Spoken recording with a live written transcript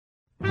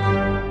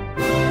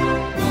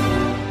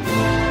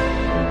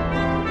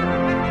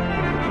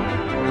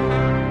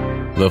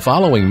The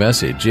following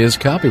message is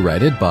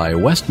copyrighted by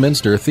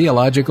Westminster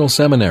Theological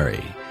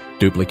Seminary.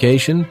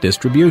 Duplication,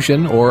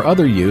 distribution, or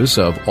other use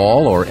of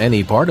all or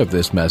any part of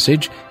this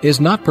message is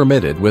not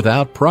permitted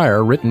without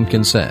prior written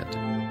consent.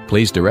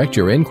 Please direct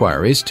your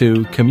inquiries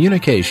to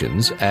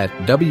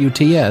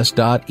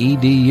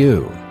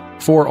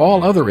communications@wts.edu. For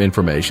all other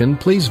information,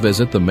 please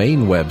visit the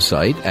main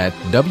website at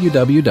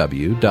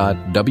www.wts.edu.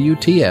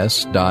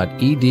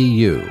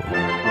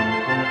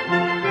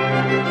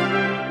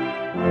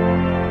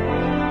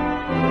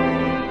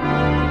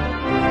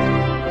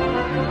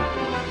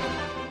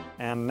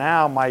 And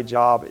now my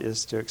job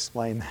is to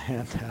explain the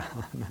handout.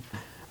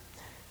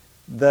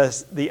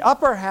 The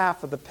upper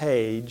half of the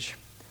page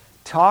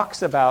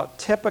talks about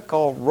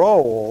typical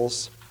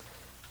roles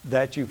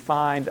that you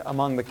find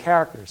among the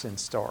characters in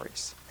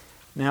stories.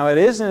 Now, it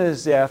isn't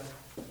as if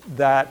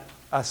that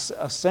a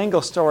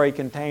single story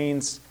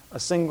contains a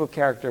single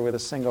character with a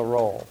single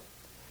role.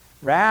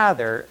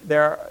 Rather,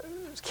 their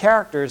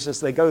characters,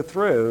 as they go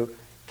through,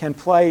 can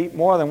play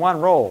more than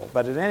one role,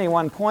 but at any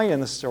one point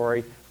in the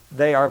story,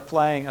 they are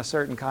playing a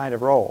certain kind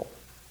of role.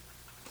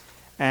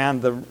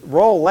 And the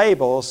role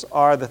labels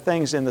are the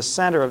things in the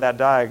center of that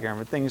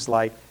diagram, things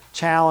like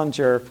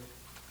challenger,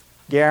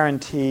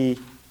 guarantee,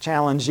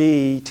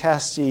 challengee,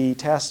 testee,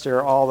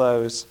 tester, all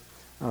those,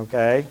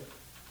 okay?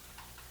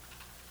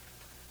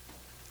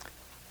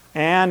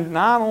 And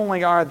not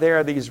only are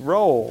there these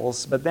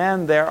roles, but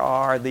then there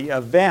are the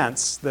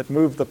events that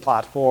move the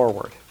plot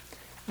forward.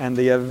 And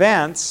the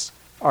events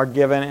are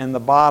given in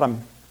the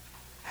bottom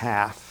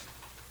half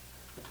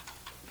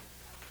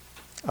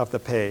of the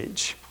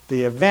page.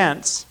 The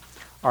events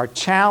are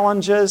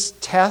challenges,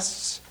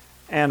 tests,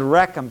 and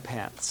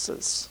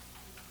recompenses.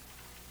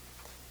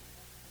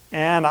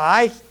 And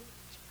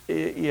if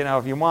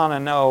you want to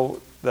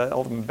know the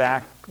ultimate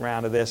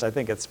background of this, I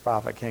think it's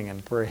prophet, king,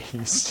 and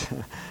priest,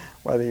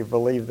 whether you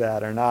believe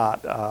that or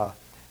not.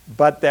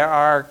 But there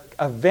are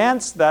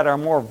events that are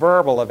more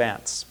verbal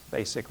events,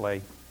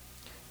 basically,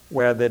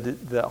 where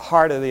the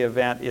heart of the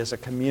event is a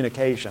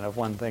communication of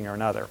one thing or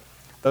another.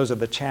 Those are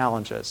the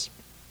challenges.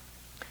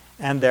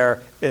 And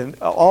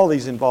all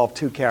these involve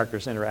two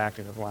characters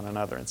interacting with one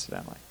another,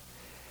 incidentally.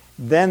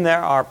 Then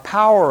there are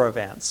power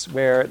events,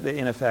 where,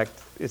 in effect,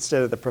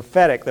 instead of the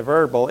prophetic, the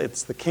verbal,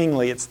 it's the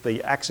kingly, it's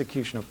the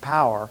execution of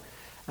power,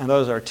 and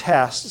those are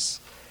tests.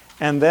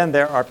 And then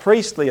there are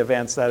priestly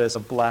events, that is a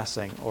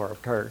blessing or a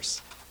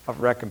curse of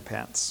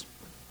recompense.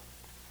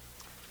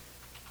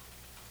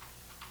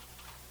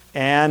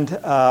 And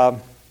the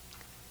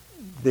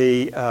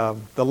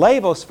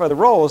labels for the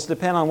roles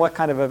depend on what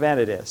kind of event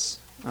it is.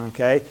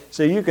 Okay,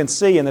 so you can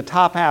see in the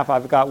top half,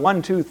 I've got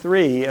 1, 2,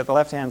 3 at the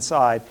left-hand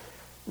side,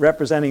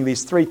 representing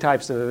these three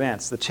types of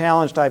events: the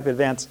challenge type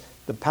events,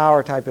 the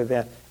power type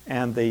event,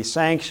 and the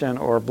sanction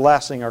or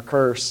blessing or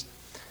curse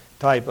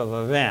type of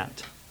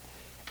event.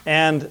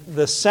 And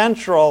the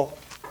central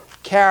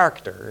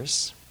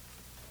characters,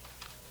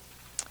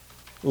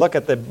 look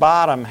at the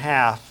bottom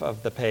half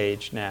of the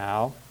page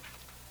now.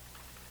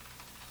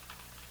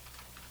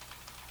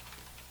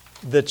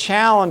 The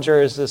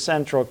challenger is the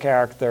central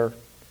character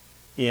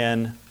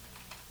in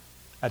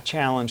a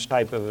challenge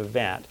type of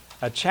event.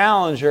 A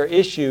challenger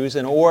issues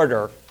an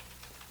order.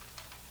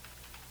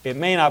 It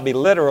may not be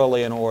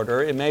literally an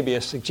order. It may be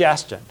a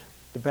suggestion,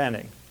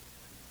 depending.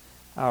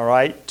 All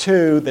right,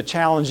 to the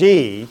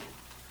challengee,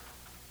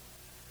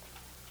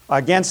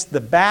 against the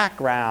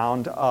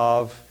background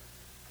of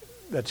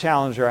the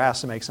challenger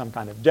has to make some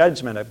kind of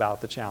judgment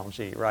about the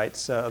challengee, right?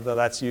 So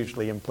that's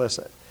usually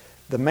implicit.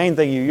 The main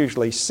thing you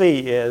usually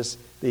see is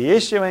the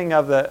issuing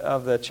of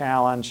the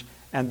challenge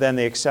and then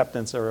the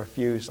acceptance or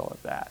refusal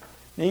of that.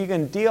 Now you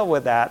can deal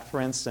with that,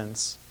 for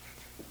instance,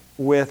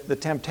 with the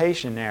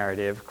temptation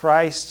narrative.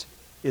 Christ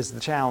is the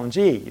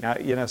challengee.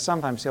 Now,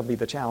 sometimes he'll be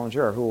the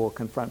challenger who will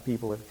confront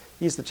people with,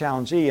 he's the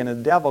challengee, and the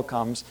devil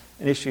comes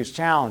and issues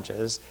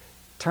challenges,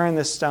 turn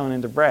this stone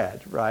into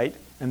bread, right?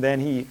 And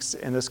then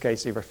in this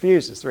case, he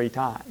refuses 3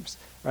 times,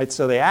 right?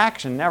 So the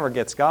action never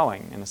gets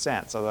going, in a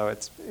sense, although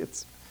it's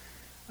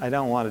I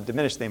don't want to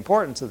diminish the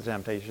importance of the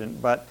temptation,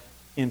 but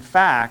in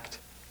fact,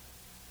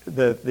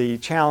 the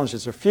challenge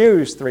is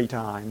refused 3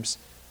 times.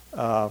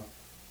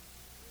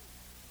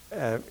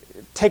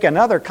 Take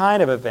another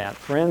kind of event.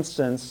 For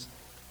instance,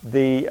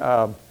 the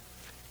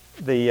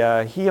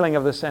healing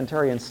of the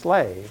centurion's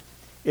slave.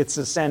 It's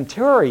the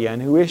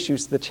centurion who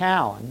issues the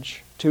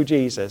challenge to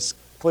Jesus.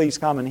 Please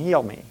come and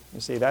heal me.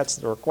 You see, that's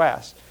the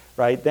request,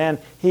 right? Then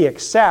he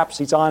accepts.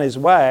 He's on his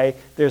way.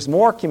 There's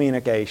more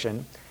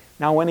communication.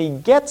 Now, when he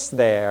gets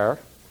there,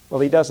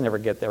 well, he doesn't ever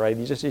get there, right?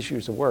 He just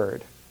issues a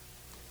word,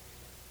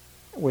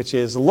 which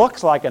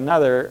looks like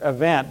another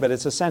event, but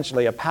it's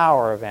essentially a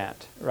power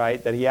event,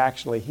 right? That he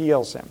actually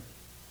heals him.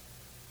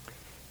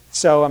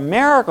 So a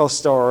miracle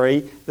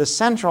story, the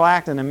central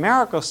act in a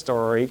miracle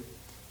story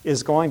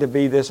is going to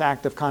be this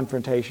act of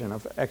confrontation,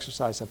 of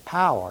exercise of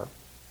power.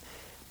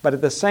 But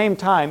at the same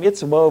time,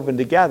 it's woven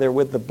together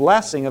with the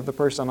blessing of the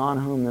person on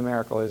whom the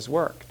miracle is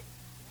worked.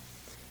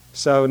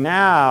 So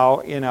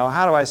now,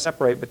 how do I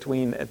separate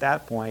between, at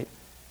that point,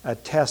 a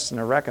test and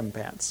a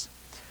recompense.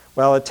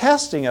 Well, the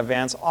testing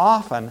events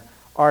often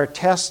are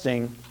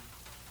testing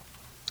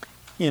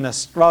in a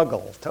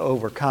struggle to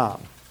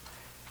overcome.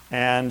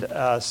 And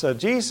so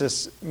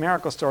Jesus'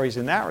 miracle stories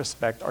in that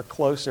respect are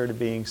closer to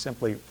being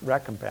simply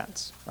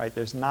recompense, right?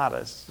 There's not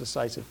a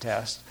decisive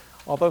test.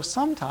 Although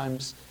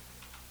sometimes,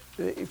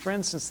 for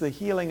instance, the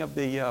healing of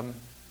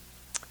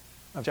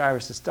of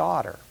Jairus'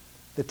 daughter,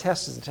 the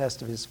test is the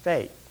test of his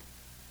faith,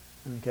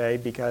 okay?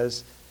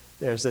 Because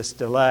there's this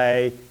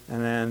delay,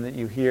 and then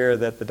you hear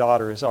that the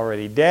daughter is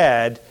already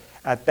dead.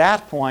 At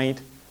that point,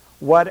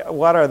 what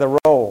are the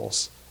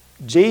roles?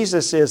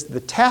 Jesus is the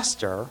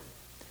tester.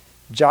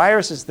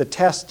 Jairus is the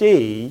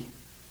testee,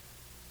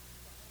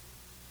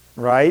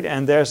 right?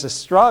 And there's a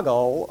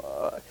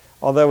struggle,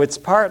 although it's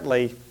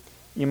partly,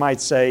 you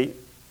might say,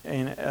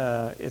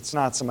 it's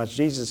not so much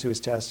Jesus who is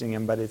testing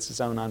him, but it's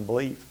his own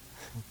unbelief.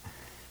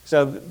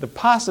 So the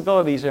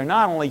possibilities are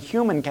not only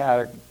human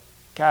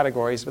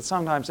categories, but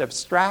sometimes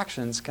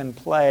abstractions can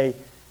play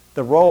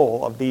the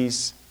role of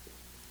these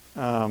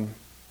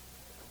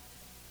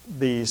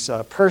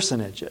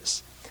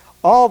personages.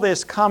 All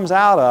this comes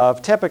out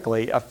of,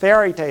 typically, a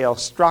fairy tale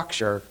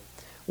structure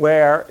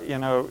where,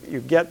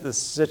 you get this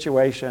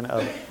situation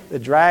of the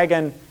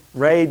dragon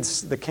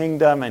raids the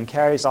kingdom and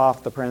carries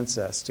off the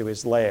princess to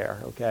his lair,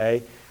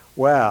 okay?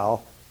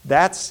 Well,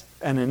 that's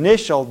an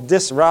initial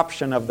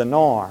disruption of the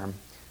norm,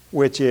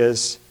 which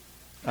is,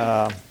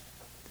 I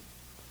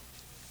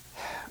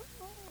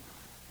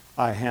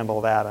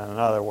handle that in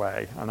another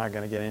way. I'm not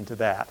going to get into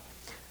that.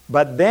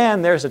 But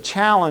then there's a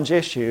challenge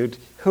issued,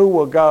 who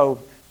will go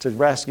to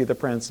rescue the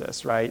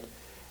princess, right?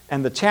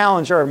 And the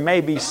challenger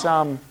may be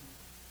some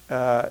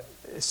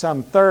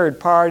third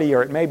party,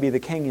 or it may be the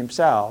king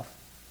himself.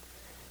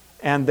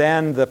 And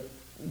then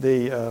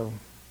the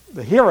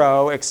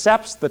hero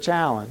accepts the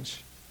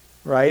challenge,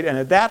 right? And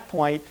at that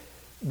point,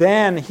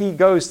 then he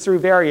goes through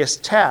various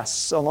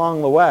tests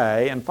along the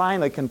way and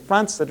finally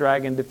confronts the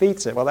dragon,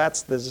 defeats it. Well,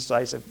 that's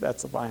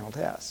the final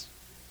test.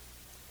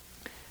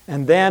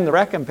 And then the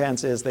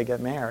recompense is they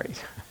get married.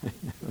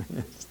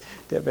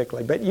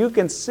 Typically. But you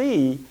can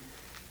see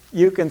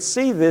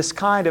this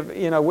kind of,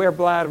 where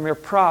Vladimir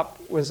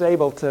Propp was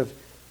able to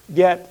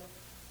get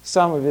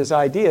some of his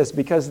ideas,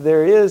 because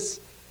there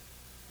is,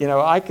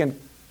 I can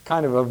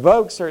kind of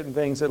evoke certain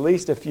things, at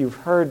least if you've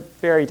heard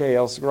fairy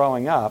tales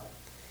growing up.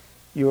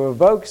 You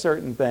evoke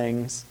certain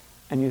things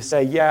and you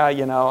say, yeah,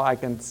 I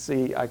can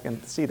see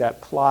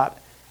that plot.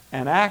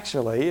 And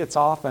actually, it's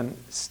often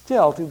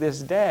still to this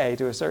day,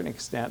 to a certain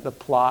extent, the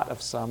plot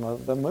of some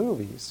of the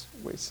movies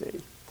we see.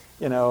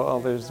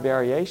 There's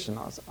variation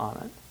on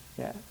it.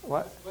 Yeah.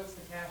 What's the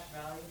cash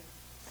value?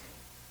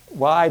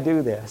 Why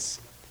do this?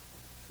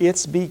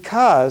 It's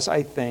because,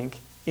 I think,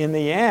 in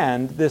the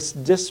end, this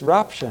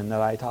disruption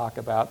that I talk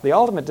about, the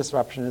ultimate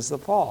disruption is the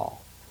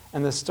fall.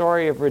 And the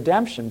story of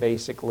redemption,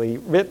 basically,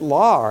 writ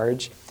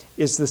large,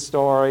 is the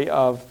story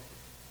of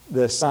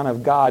the Son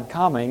of God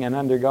coming and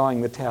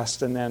undergoing the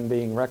test and then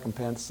being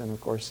recompensed, and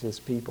of course his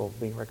people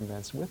being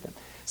recompensed with him.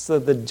 So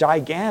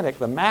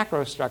the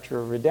macro structure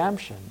of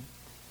redemption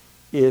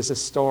is a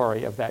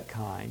story of that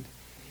kind.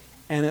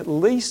 And at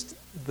least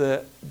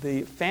the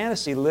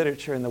fantasy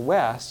literature in the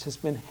West has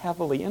been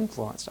heavily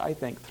influenced, I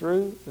think,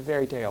 through the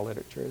fairy tale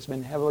literature, has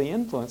been heavily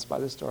influenced by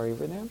the story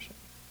of redemption.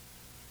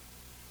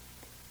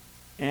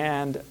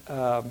 And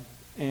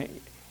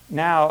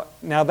now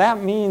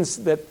that means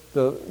that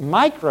the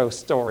micro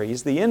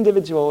stories, the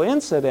individual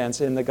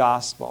incidents in the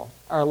gospel,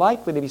 are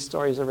likely to be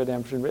stories of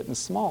redemption written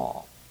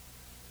small.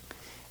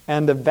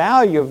 And the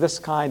value of this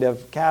kind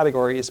of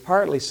category is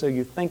partly so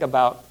you think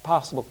about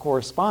possible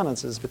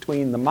correspondences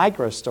between the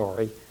micro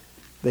story,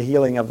 the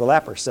healing of the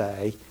leper,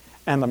 say,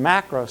 and the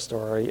macro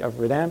story of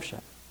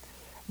redemption.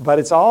 But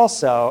it's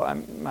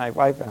also, my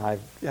wife and I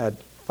have had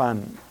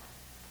fun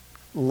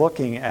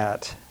looking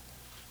at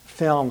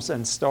films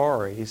and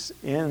stories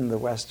in the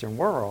Western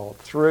world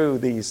through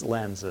these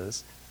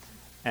lenses.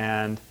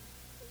 And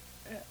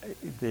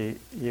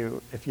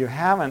if you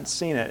haven't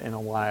seen it in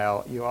a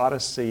while, you ought to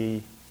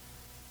see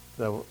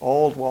the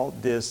old Walt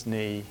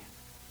Disney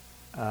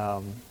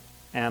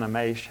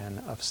animation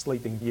of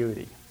Sleeping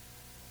Beauty.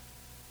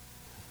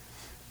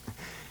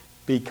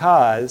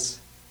 Because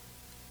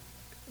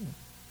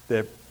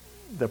the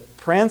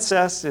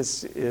princess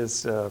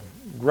is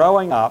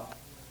growing up,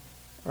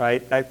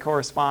 right? That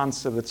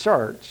corresponds to the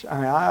church. I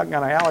mean, I'm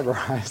going to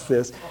allegorize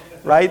this,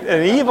 right?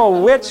 An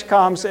evil witch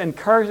comes and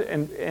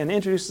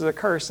introduces a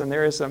curse, and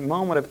there is a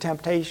moment of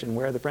temptation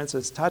where the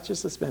princess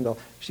touches the spindle.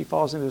 She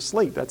falls into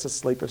sleep. That's a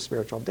sleep of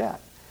spiritual death.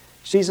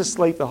 She's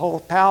asleep. The whole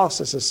palace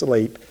is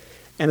asleep,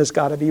 and has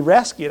got to be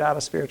rescued out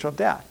of spiritual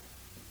death.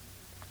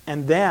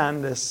 And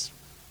then this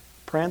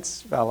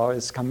prince fellow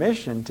is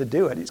commissioned to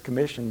do it. He's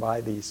commissioned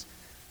by these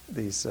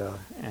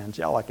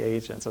angelic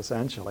agents,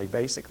 essentially,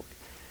 basically.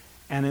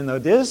 And in the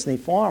Disney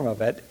form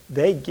of it,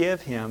 they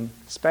give him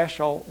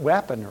special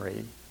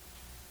weaponry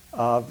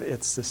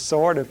it's the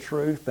sword of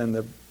truth and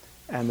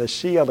the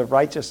shield of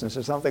righteousness,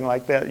 or something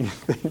like that. You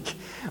think,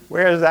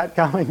 where is that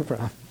coming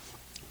from?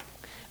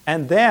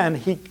 And then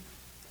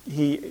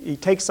he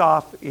takes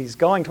off, he's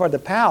going toward the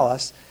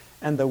palace,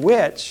 and the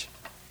witch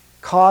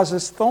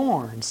causes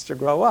thorns to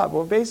grow up.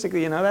 Well,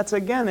 basically, that's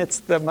again, it's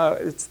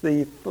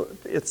the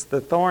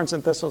thorns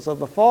and thistles of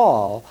the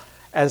fall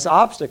as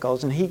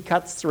obstacles, and he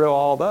cuts through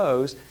all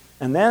those.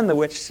 And then the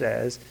witch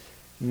says,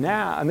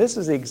 now, and this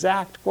is the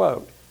exact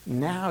quote,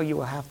 now you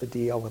will have to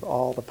deal with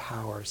all the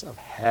powers of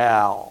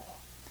hell.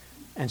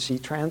 And she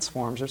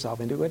transforms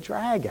herself into a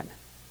dragon.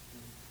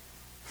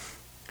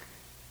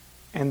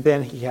 And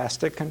then he has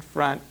to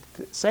confront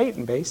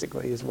Satan,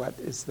 basically, is what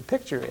the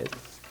picture is.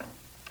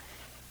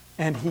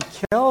 And he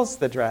kills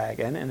the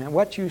dragon, and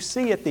what you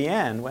see at the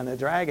end, when the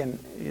dragon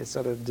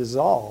sort of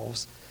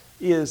dissolves,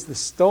 is the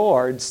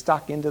sword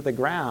stuck into the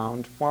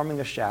ground, forming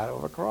the shadow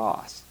of a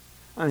cross.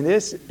 I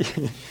mean,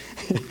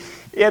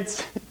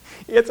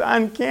 it's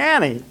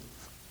uncanny.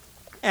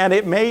 And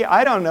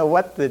I don't know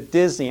what the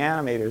Disney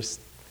animators,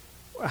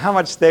 how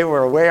much they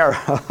were aware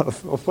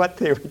of what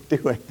they were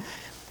doing.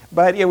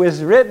 But it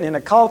was written in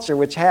a culture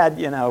which had,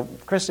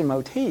 Christian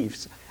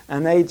motifs,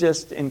 and they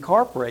just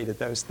incorporated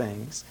those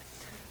things.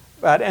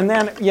 And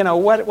then,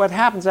 what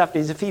happens after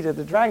he's defeated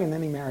the dragon?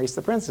 Then he marries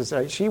the princess.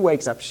 She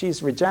wakes up,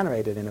 she's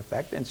regenerated in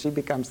effect, and she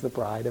becomes the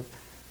bride of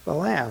the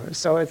Lamb.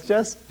 So it's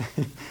just,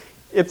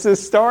 it's a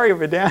story of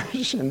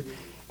redemption,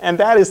 and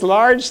that is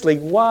largely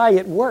why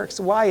it works,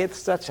 why it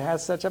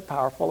has such a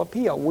powerful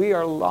appeal. We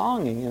are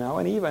longing,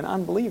 and even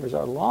unbelievers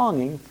are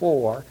longing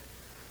for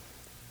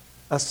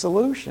a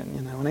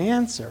solution, an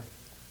answer.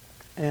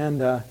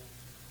 And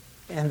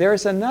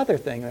there's another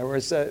thing. There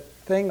was a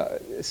thing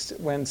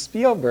when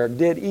Spielberg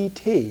did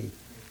E.T.,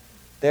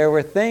 there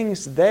were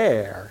things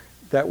there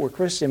that were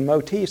Christian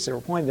motifs that were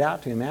pointed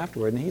out to him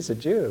afterward, and he's a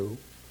Jew.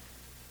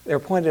 They were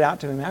pointed out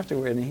to him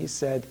afterward, and he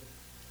said,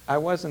 I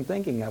wasn't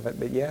thinking of it,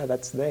 but yeah,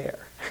 that's there.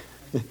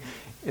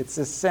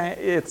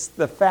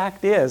 The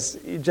fact is,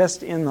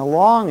 just in the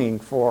longing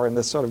for and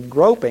the sort of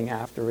groping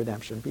after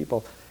redemption,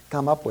 people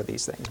come up with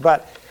these things.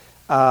 But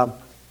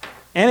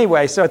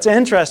anyway, so it's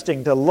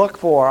interesting to look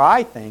for,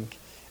 I think,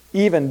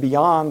 even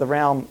beyond the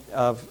realm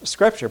of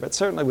Scripture, but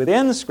certainly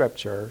within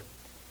Scripture,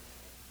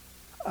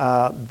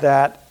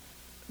 that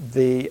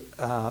the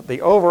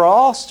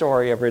overall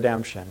story of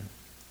redemption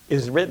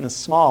is written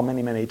small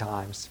many, many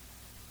times,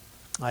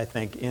 I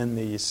think, in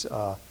these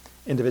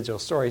individual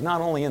stories, not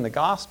only in the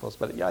Gospels,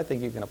 but I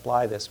think you can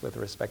apply this with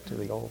respect to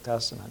the Old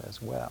Testament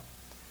as well.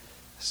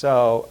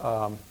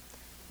 So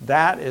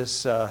that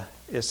is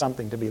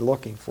something to be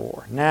looking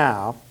for.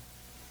 Now,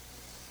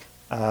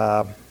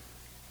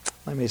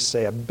 let me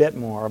say a bit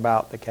more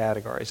about the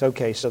categories.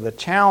 Okay, so the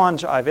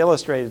challenge, I've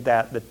illustrated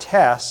that. The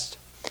test,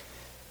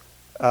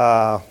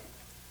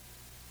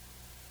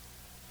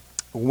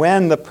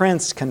 when the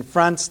prince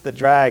confronts the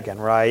dragon,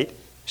 right,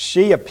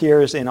 she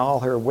appears in all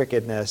her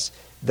wickedness.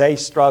 They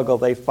struggle,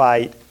 they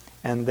fight,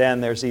 and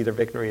then there's either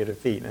victory or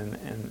defeat.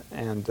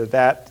 And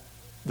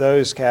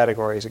those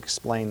categories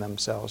explain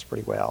themselves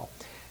pretty well.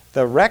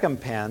 The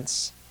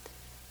recompense,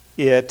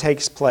 it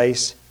takes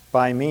place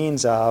by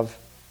means of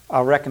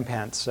a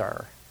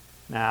recompenser.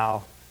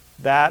 Now,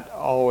 that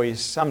always,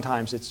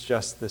 sometimes it's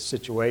just the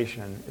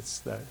situation, it's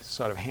the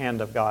sort of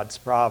hand of God's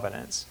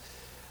providence.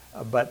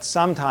 But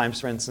sometimes,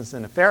 for instance,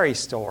 in a fairy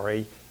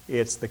story,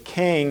 it's the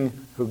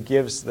king who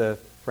gives the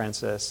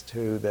princess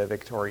to the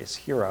victorious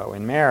hero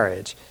in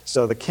marriage.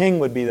 So the king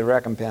would be the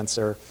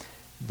recompenser,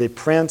 the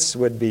prince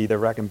would be the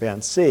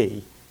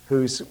recompensee,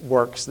 whose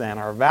works then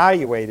are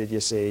evaluated,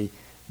 you see.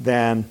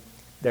 Then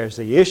there's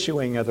the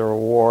issuing of the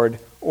reward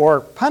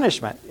or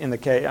punishment in the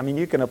case. I mean,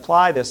 you can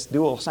apply this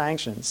dual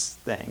sanctions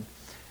thing,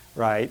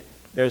 right?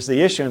 There's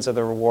the issuance of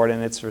the reward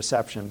and its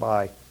reception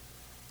by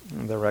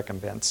the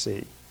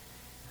recompensee.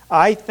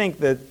 I think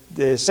that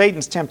the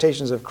Satan's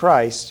temptations of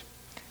Christ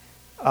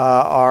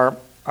are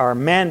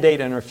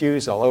mandate and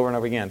refusal over and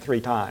over again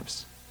 3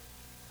 times.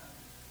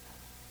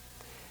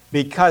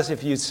 Because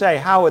if you say,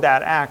 how would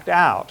that act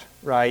out,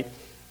 right?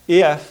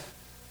 If,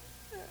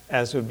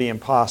 as would be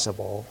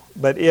impossible,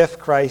 but if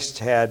Christ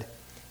had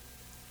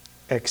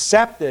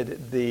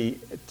accepted the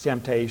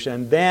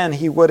temptation, then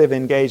he would have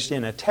engaged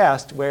in a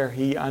test where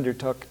he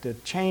undertook to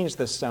change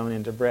the stone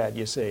into bread,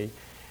 you see.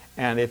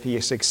 And if he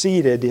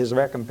succeeded, his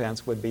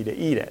recompense would be to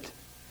eat it.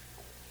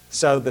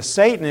 So the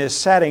Satan is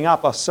setting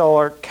up a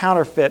sort of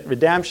counterfeit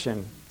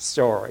redemption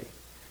story,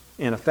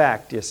 in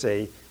effect, you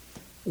see,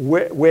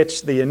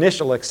 which the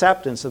initial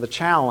acceptance of the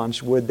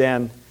challenge would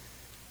then,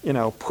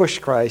 push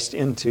Christ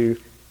into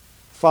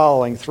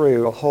following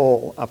through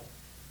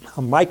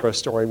a micro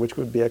story, which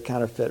would be a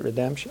counterfeit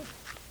redemption.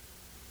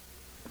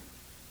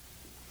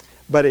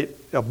 But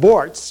it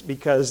aborts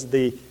because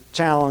the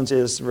challenge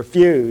is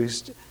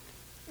refused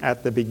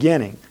at the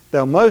beginning.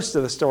 Though most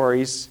of the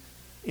stories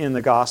in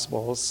the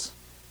Gospels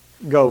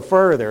go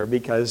further,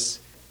 because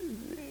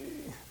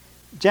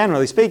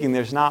generally speaking,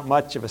 there's not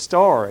much of a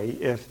story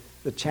if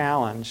the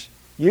challenge,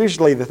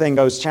 usually the thing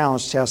goes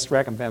challenge, test,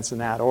 recompense in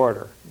that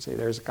order. You see,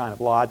 there's a kind of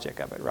logic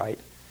of it, right?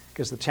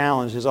 Because the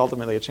challenge is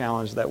ultimately a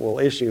challenge that will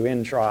issue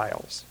in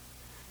trials,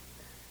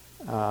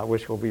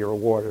 which will be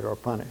rewarded or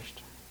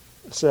punished.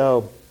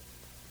 So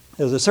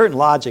there's a certain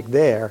logic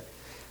there,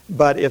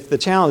 but if the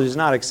challenge is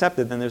not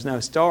accepted, then there's no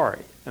story.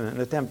 And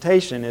the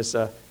temptation is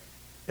a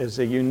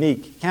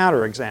unique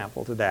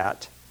counterexample to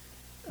that,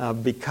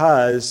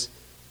 because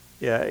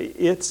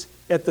it's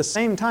at the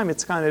same time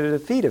it's kind of a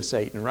defeat of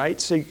Satan,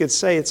 right? So you could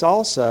say it's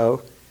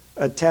also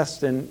a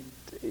test. And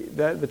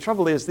the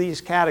trouble is these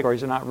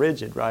categories are not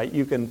rigid, right?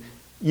 You can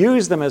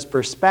use them as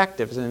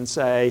perspectives and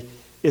say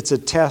it's a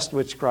test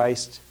which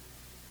Christ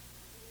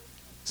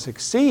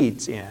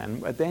succeeds in,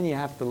 but then you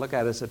have to look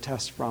at it as a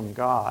test from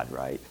God,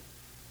 right?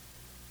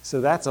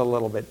 So that's a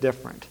little bit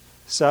different.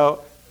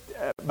 So,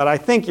 but I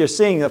think you're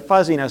seeing the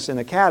fuzziness in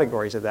the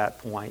categories at that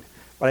point.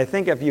 But I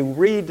think if you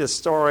read the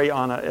story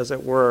on, as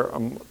it were,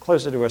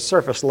 closer to a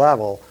surface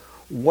level,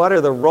 what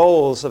are the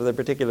roles of the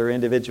particular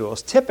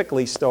individuals?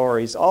 Typically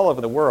stories, all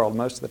over the world,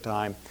 most of the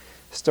time,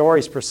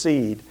 stories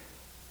proceed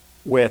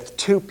with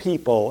two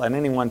people at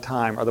any one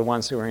time are the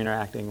ones who are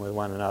interacting with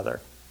one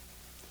another.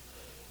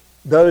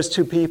 Those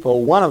two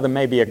people, one of them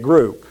may be a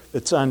group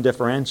that's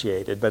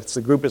undifferentiated, but it's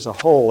the group as a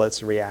whole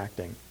that's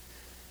reacting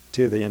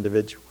to the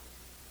individual.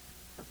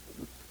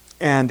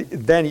 And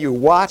then you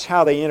watch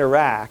how they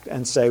interact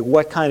and say,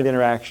 what kind of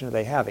interaction are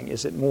they having?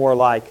 Is it more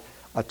like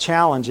a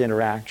challenge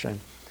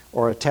interaction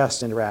or a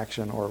test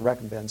interaction or a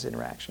recompense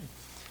interaction?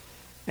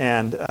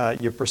 And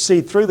you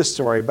proceed through the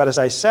story, but as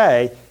I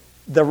say,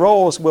 the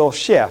roles will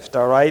shift,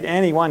 all right?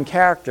 Any one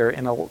character,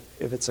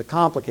 if it's a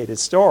complicated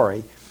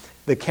story,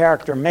 the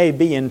character may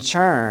be in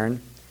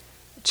turn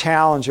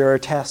challenger,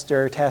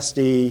 tester,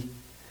 testee,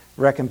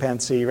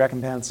 recompensee,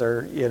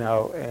 recompenser,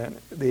 and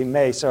they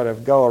may sort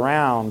of go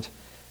around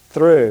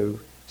through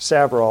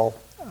several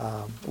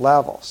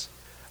levels.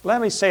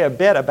 Let me say a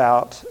bit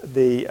about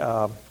the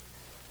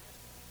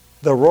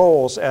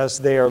roles as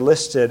they are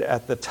listed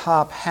at the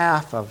top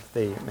half of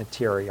the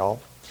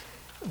material.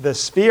 The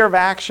sphere of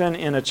action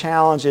in a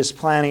challenge is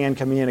planning and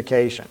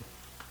communication.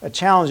 A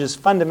challenge is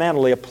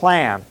fundamentally a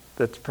plan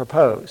that's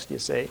proposed, you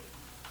see.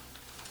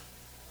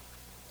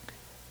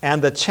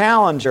 And the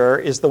challenger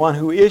is the one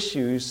who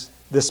issues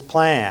this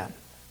plan.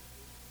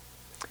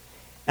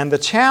 And the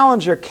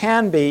challenger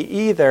can be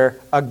either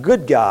a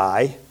good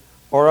guy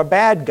or a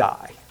bad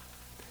guy.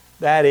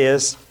 That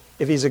is,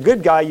 if he's a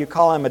good guy, you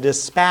call him a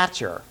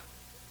dispatcher.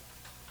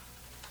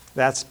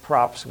 That's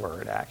Propp's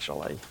word,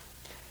 actually.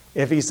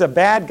 If he's a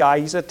bad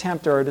guy, he's a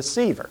tempter or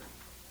deceiver.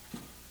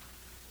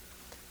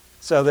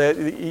 So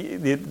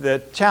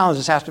the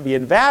challenges have to be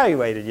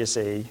evaluated, you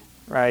see,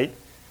 right?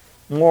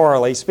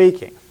 Morally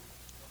speaking.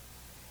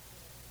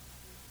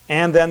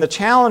 And then the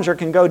challenger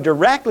can go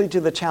directly to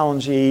the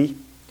challengee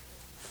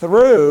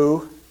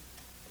through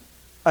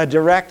a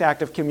direct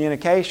act of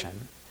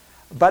communication,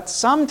 but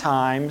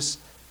sometimes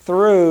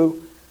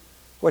through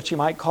what you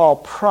might call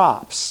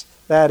props,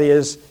 that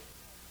is,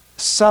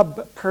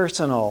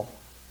 subpersonal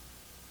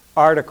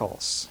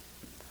articles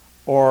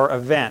or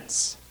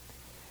events.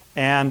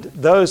 And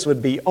those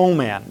would be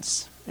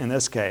omens in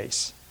this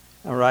case,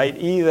 all right?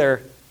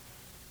 Either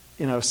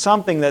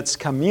something that's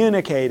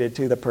communicated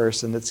to the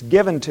person, that's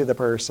given to the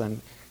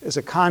person, as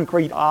a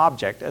concrete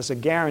object, as a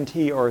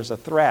guarantee or as a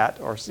threat,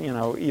 or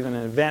even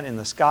an event in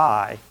the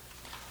sky,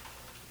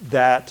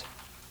 that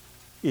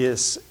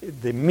is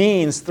the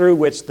means through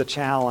which the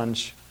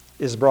challenge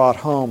is brought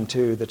home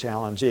to the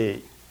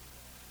challengee.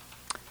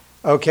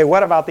 Okay,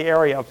 what about the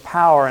area of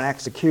power and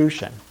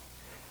execution?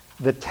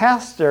 The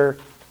testee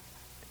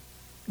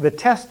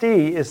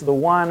is the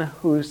one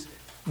whose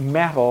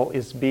mettle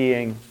is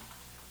being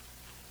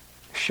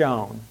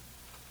shown,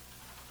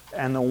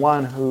 and the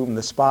one whom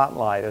the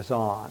spotlight is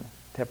on,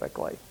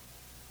 typically.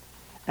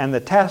 And the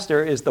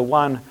tester is the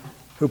one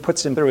who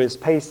puts him through his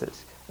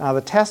paces. Now,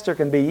 the tester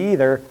can be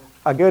either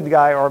a good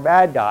guy or a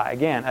bad guy.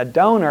 Again, a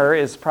donor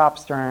is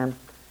Propp's term,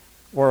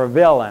 or a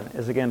villain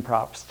is, again,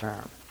 Propp's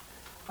term.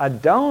 A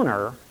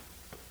donor,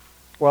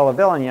 well, a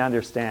villain you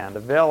understand. A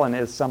villain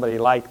is somebody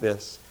like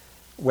this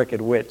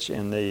wicked witch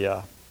in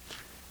the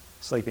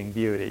Sleeping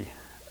Beauty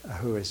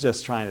who is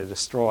just trying to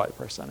destroy a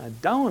person. A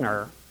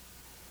donor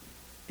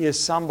is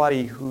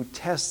somebody who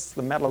tests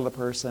the mettle of the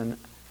person,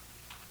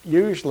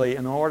 usually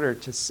in order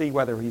to see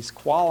whether he's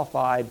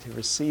qualified to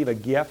receive a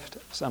gift,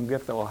 some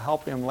gift that will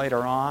help him later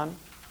on.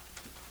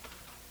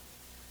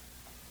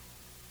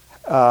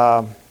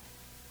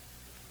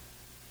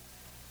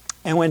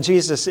 And when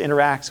Jesus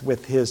interacts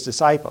with his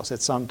disciples,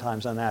 it's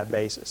sometimes on that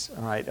basis,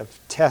 all right, of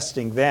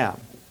testing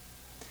them.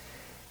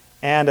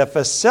 And a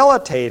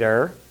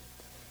facilitator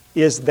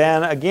is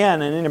then,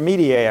 again, an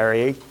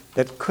intermediary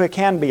that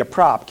can be a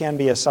prop, can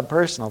be a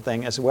subpersonal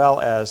thing as well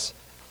as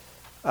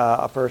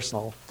a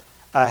personal.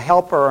 A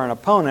helper or an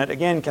opponent,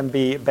 again, can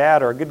be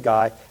bad or a good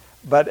guy.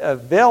 But a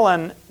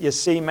villain, you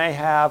see, may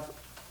have,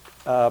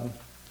 may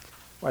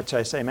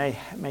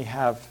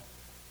have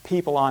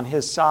people on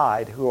his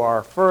side who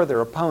are further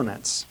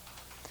opponents,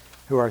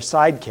 who are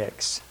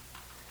sidekicks.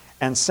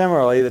 And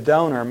similarly, the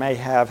donor may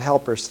have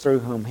helpers through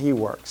whom he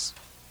works.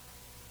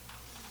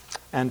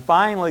 And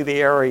finally,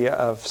 the area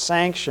of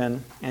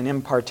sanction and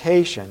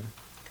impartation.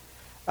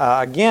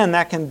 Again,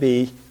 that can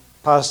be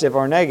positive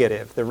or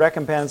negative. The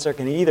recompenser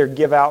can either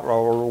give out a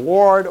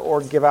reward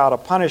or give out a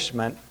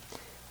punishment,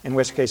 in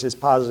which case it's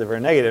positive or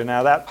negative.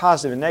 Now that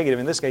positive and negative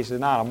in this case is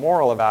not a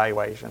moral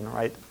evaluation,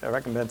 right? The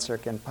recompenser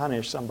can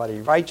punish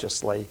somebody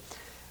righteously,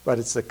 but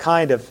it's the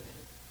kind of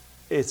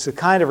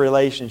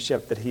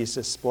relationship that he's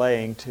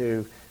displaying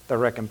to the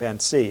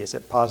recompensee. Is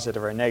it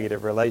positive or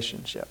negative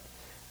relationship,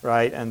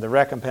 right? And the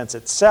recompense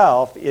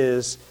itself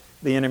is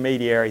the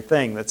intermediary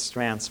thing that's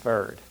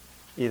transferred,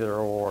 either a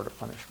reward or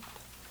punishment.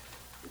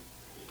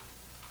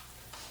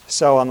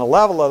 So on the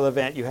level of the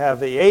event, you have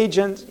the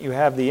agent, you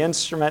have the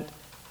instrument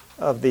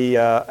of the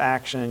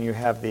action, and you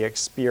have the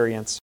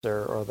experiencer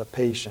or the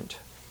patient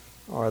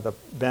or the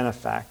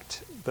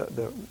benefictee,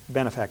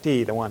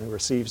 the one who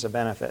receives a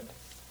benefit.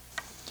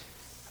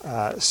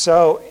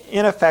 So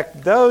in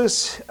effect,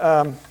 those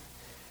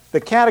the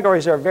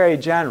categories are very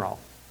general,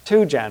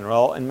 too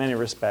general in many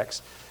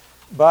respects.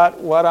 But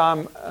what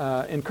I'm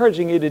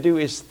encouraging you to do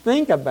is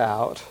think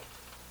about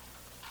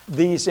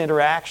these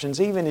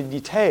interactions, even in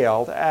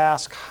detail, to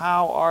ask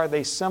how are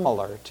they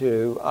similar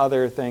to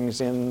other things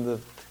in the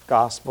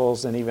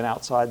Gospels and even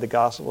outside the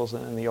Gospels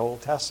and in the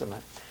Old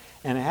Testament.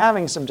 And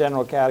having some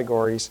general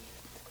categories,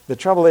 the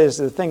trouble is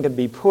the thing can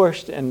be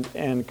pushed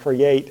and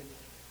create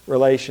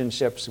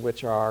relationships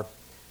which are,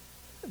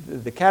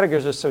 the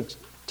categories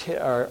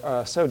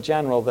are so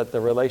general that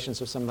the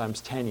relations are sometimes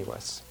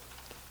tenuous.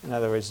 In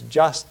other words,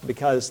 just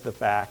because the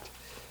fact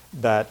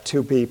that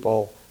two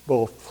people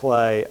both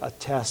play a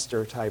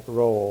tester type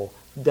role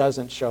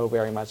doesn't show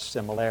very much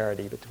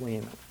similarity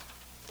between them,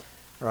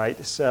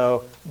 right?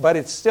 So, but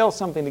it's still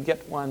something to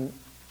get one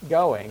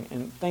going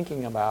and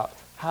thinking about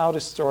how do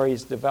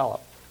stories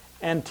develop.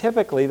 And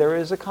typically there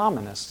is a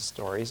commonness to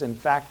stories. In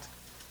fact,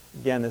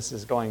 again, this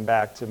is going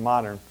back to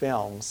modern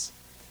films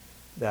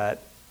that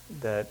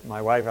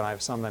my wife and I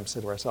have sometimes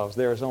said to ourselves,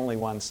 there is only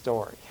one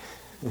story.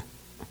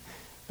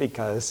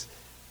 Because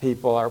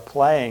people are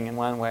playing in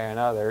one way or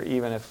another,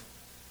 even if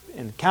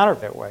in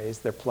counterfeit ways,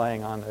 they're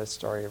playing on the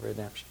story of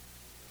redemption.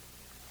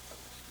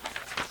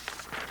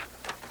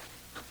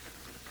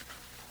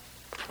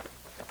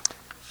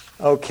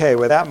 Okay,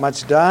 with that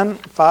much done,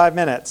 5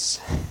 minutes.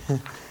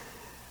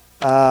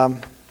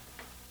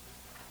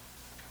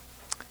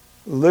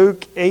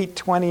 Luke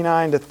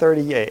 8:29 to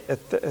 38.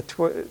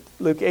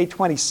 Luke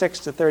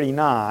 8:26 to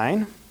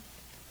 39.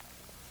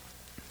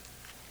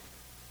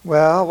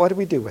 Well, what do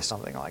we do with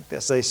something like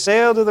this? They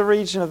sailed to the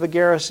region of the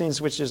Gerasenes,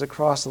 which is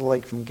across the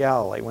lake from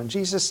Galilee. When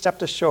Jesus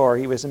stepped ashore,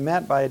 he was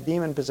met by a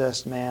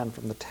demon-possessed man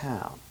from the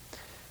town.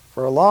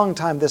 For a long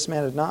time, this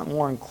man had not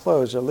worn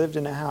clothes or lived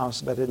in a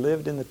house, but had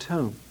lived in the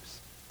tombs.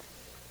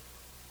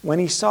 When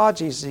he saw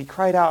Jesus, he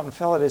cried out and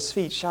fell at his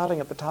feet,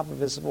 shouting at the top of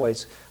his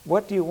voice,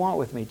 "What do you want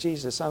with me,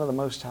 Jesus, Son of the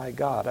Most High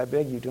God? I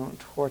beg you, don't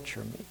torture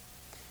me."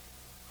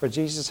 For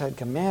Jesus had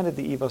commanded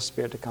the evil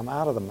spirit to come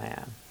out of the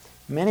man.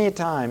 Many a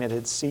time it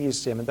had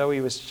seized him, and though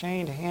he was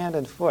chained hand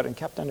and foot and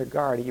kept under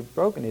guard, he had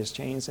broken his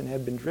chains and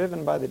had been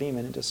driven by the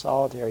demon into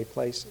solitary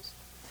places.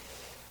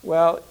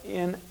 Well,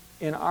 in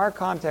our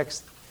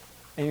context,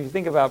 and if you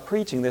think about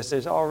preaching this,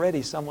 there's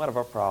already somewhat of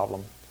a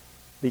problem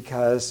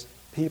because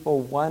people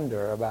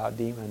wonder about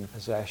demon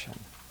possession.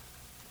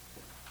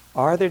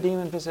 Are there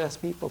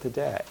demon-possessed people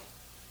today?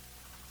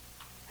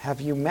 Have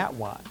you met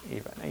one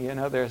even? You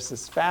know, there's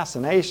this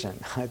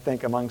fascination, I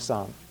think, among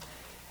some.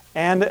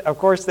 And, of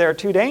course, there are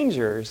two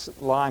dangers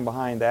lying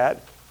behind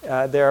that.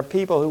 There are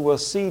people who will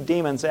see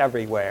demons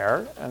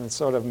everywhere in a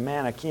sort of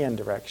Manichaean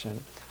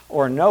direction,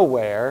 or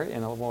nowhere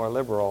in a more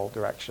liberal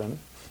direction.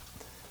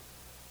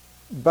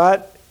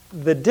 But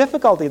the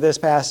difficulty of this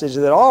passage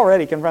that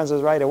already confronts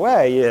us right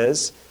away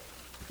is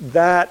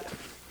that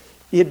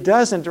it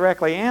doesn't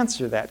directly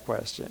answer that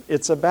question.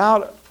 It's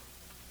about,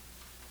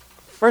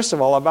 first of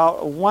all, about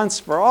a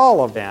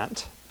once-for-all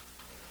event,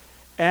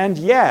 and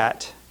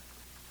yet,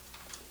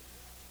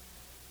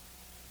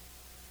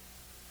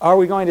 are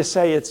we going to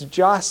say it's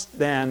just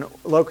then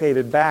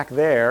located back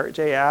there?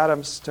 J.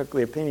 Adams took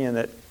the opinion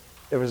that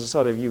there was a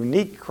sort of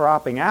unique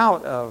cropping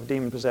out of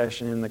demon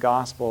possession in the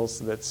Gospels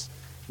that's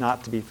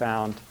not to be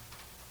found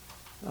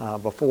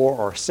before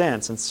or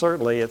since, and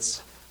certainly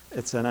it's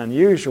an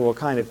unusual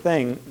kind of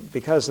thing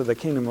because of the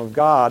kingdom of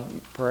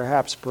God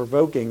perhaps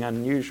provoking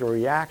unusual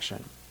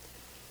reaction.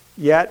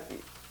 Yet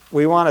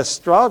we want to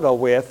struggle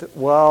with,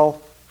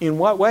 well, in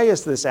what way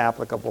is this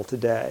applicable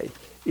today?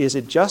 Is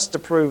it just to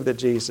prove that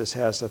Jesus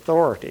has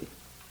authority?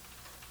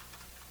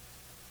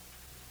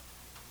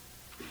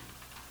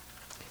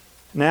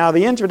 Now,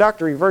 the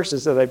introductory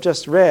verses that I've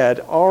just read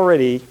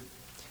already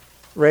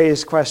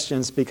raise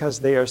questions because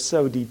they are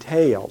so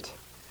detailed,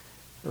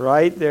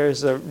 right?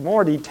 There's a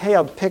more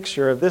detailed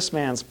picture of this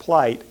man's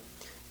plight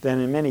than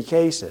in many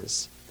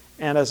cases.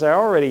 And as I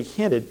already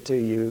hinted to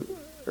you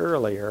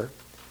earlier,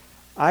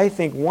 I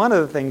think one of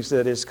the things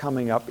that is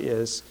coming up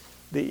is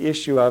the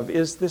issue of,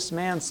 is this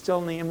man still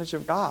in the image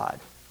of God?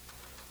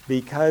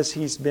 Because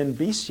he's been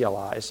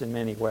bestialized in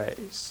many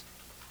ways.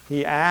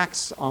 He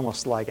acts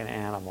almost like an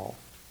animal.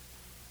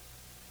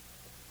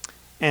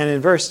 And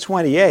in verse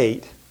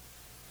 28,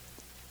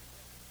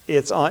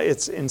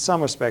 it's in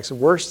some respects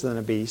worse than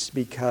a beast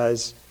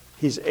because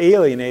he's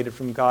alienated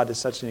from God to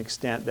such an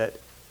extent that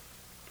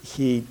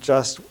he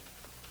just,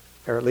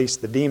 or at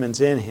least the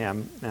demons in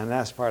him, and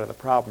that's part of the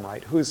problem,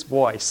 right? Whose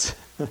voice?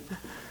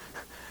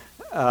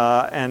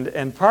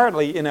 And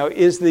partly,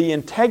 is the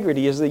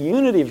integrity, is the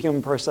unity of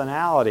human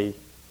personality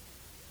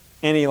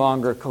any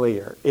longer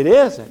clear? It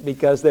isn't,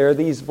 because there are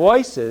these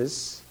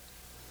voices.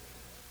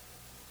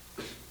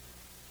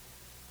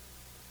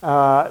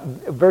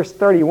 Verse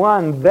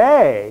 31,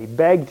 they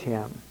begged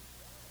him.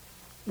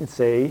 You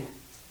see?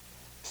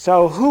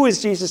 So who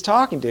is Jesus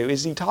talking to?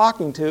 Is he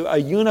talking to a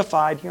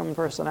unified human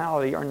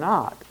personality or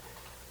not?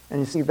 And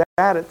you see,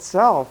 that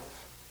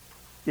itself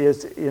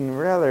is in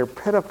rather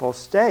pitiful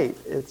state.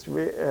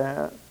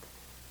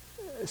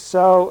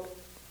 So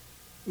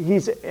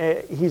he's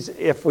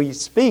if we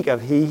speak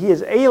of he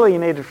is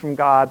alienated from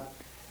God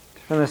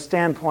from the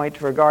standpoint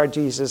to regard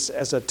Jesus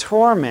as a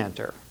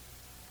tormentor.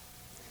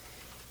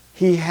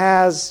 He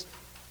has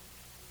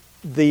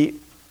the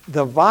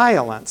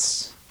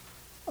violence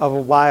of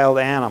a wild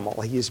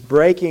animal. He's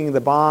breaking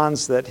the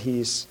bonds that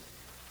he's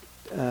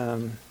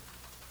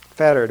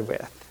fettered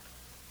with.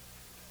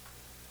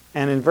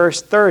 And in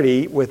verse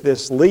 30, with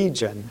this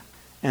legion,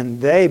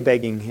 and they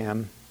begging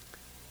him,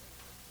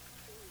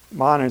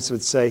 moderns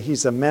would say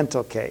he's a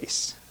mental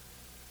case,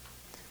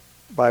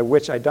 by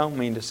which I don't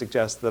mean to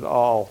suggest that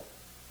all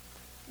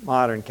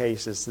modern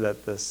cases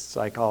that the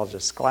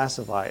psychologists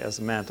classify as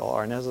mental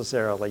are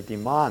necessarily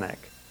demonic,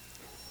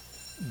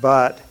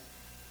 but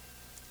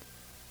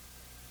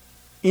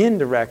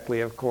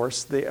indirectly, of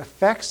course, the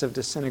effects of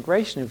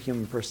disintegration of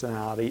human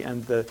personality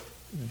and the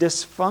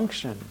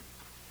dysfunction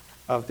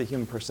of the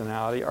human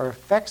personality are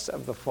effects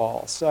of the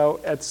fall. So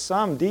at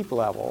some deep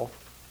level,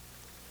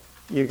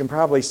 you can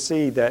probably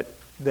see that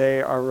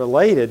they are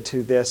related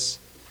to this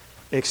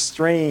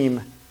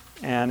extreme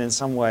and in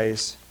some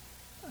ways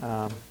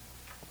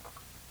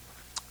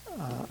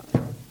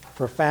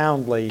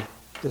profoundly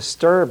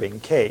disturbing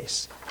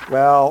case.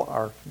 Well,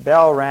 our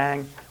bell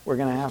rang. We're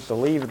going to have to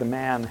leave the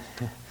man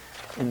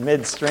in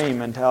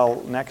midstream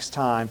until next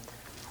time.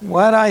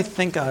 What I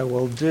think I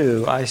will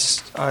do, I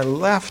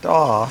left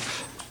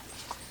off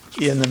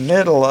in the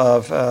middle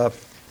of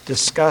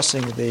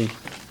discussing the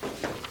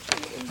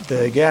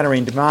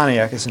Gadarene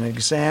demoniac as an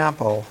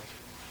example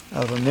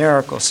of a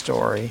miracle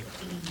story,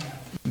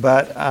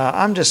 but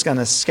I'm just going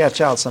to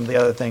sketch out some of the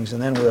other things, and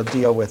then we'll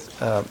deal with,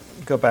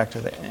 go back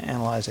to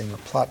analyzing the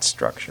plot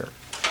structure.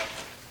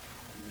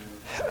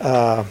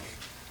 The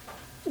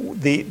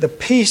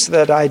piece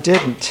that I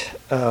didn't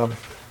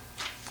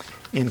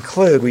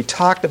include, we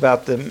talked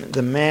about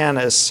the man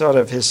as sort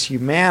of his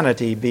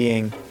humanity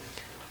being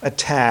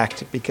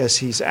attacked because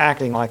he's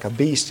acting like a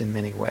beast in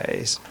many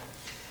ways.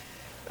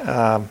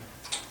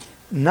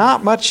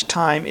 Not much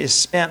time is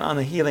spent on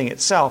the healing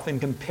itself in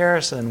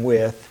comparison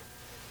with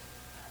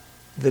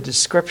the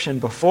description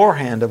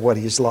beforehand of what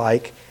he's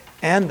like,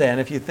 and then,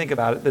 if you think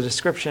about it, the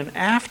description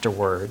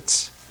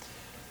afterwards,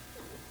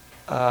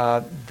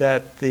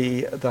 that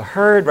the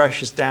herd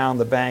rushes down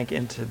the bank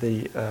into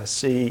the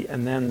sea,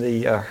 and then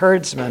the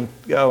herdsmen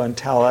go and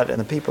tell it, and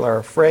the people are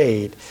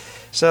afraid.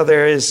 So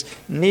there is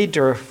need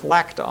to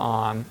reflect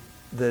on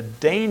the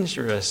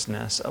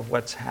dangerousness of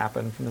what's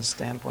happened from the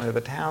standpoint of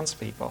the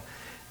townspeople.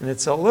 And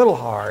it's a little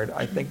hard,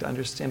 I think, to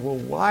understand, well,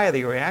 why are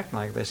they reacting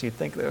like this? You'd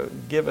think they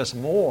would give us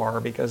more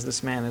because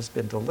this man has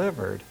been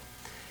delivered.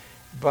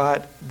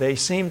 But they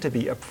seem to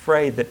be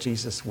afraid that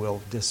Jesus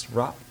will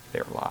disrupt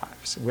their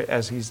lives,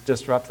 as he's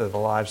disrupted the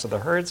lives of the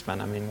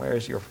herdsmen. I mean,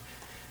 where's your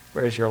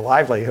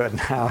livelihood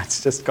now?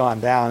 It's just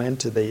gone down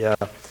into the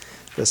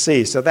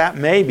sea. So that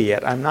may be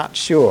it. I'm not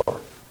sure.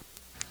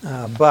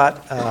 But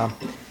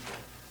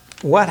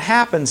what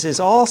happens is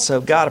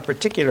also got a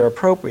particular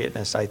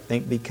appropriateness, I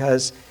think,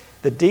 because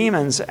the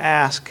demons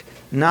ask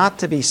not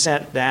to be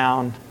sent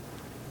down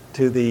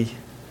to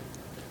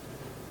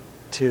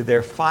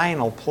their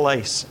final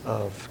place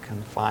of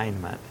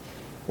confinement.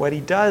 What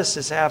he does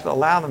is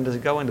allow them to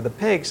go into the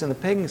pigs, and the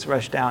pigs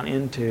rush down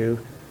into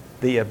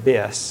the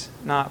abyss.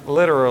 Not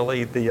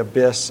literally the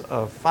abyss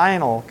of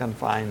final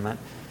confinement,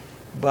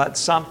 but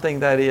something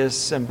that is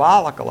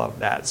symbolical of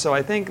that. So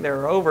I think there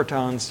are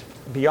overtones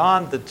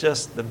beyond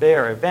just the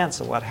bare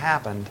events of what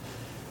happened,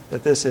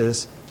 that this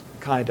is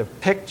kind of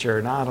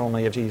picture not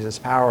only of Jesus'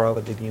 power over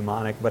the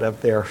demonic, but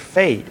of their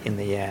fate in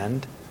the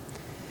end.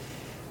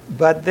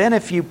 But then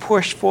if you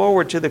push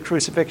forward to the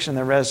crucifixion and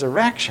the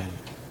resurrection,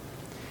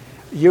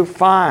 you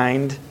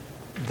find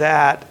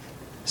that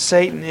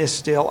Satan is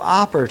still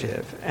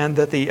operative, and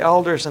that the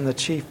elders and the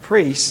chief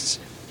priests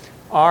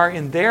are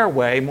in their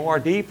way more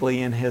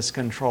deeply in his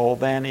control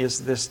than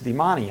is this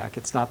demoniac.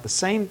 It's not the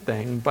same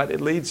thing, but it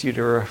leads you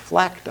to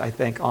reflect, I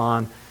think,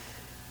 on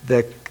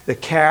the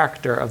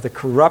character of the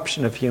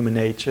corruption of human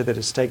nature that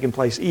has taken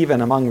place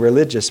even among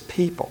religious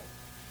people.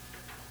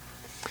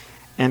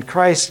 And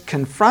Christ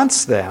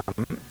confronts them,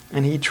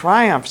 and he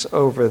triumphs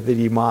over the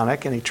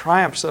demonic, and he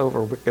triumphs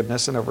over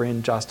wickedness and over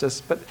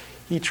injustice, but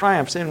he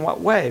triumphs in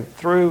what way?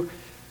 Through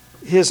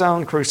his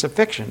own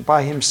crucifixion,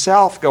 by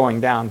himself going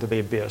down to the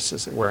abyss,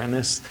 as it were. And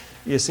this,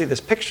 you see this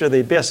picture of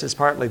the abyss is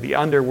partly the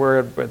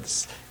underworld, but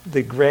it's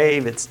the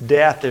grave, it's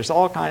death. There's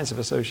all kinds of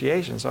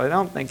associations. So I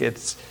don't think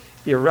it's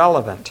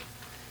irrelevant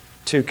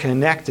to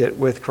connect it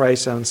with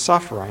Christ's own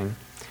suffering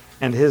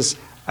and his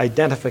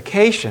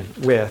identification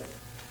with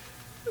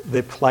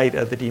the plight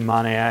of the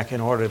demoniac in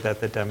order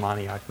that the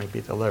demoniac may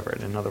be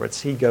delivered. In other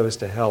words, he goes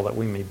to hell that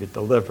we may be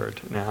delivered.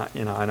 Now,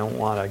 I don't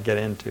want to get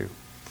into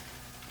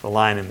the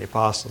line in the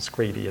Apostles'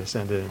 Creed, he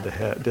descended into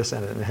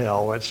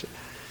hell, which,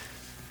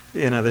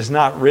 there's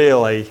not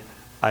really,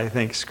 I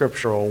think,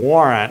 scriptural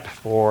warrant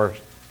for,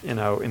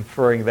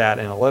 inferring that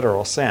in a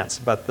literal sense.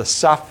 But the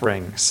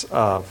sufferings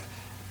of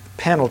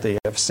penalty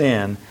of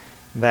sin,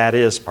 that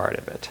is part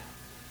of it.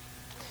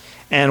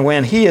 And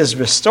when he is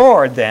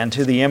restored then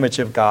to the image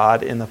of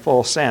God in the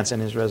full sense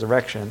in his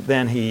resurrection,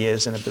 then he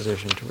is in a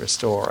position to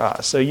restore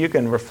us. So you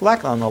can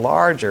reflect on the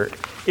larger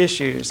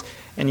issues,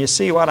 and you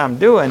see what I'm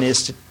doing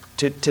is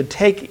to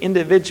take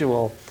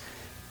individual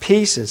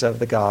pieces of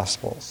the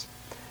Gospels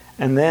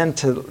and then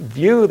to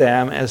view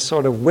them as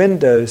sort of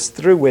windows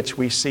through which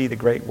we see the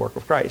great work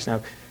of Christ.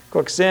 Now,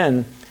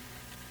 Cook-Sin,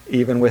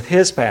 even with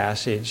his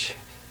passage,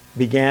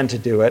 began to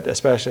do it,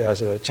 especially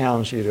as I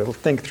challenge you to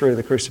think through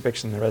the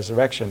crucifixion and the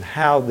resurrection,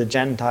 how the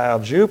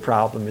Gentile-Jew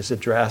problem is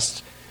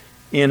addressed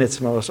in its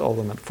most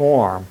ultimate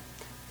form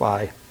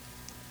by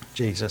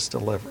Jesus'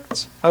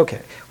 deliverance.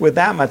 Okay, with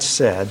that much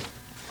said,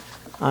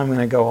 I'm going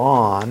to go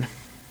on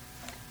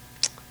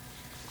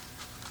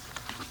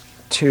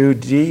to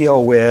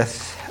deal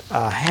with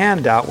a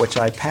handout which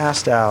I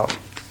passed out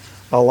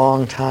a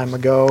long time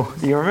ago.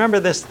 Do you remember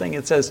this thing?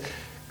 It says,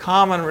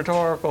 common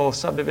rhetorical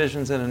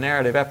subdivisions in a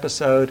narrative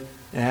episode.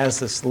 It has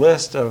this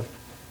list of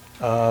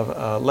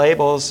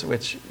labels,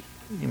 which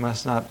you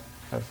must not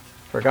have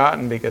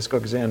forgotten because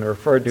Cook-Sin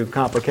referred to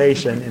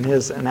complication in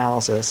his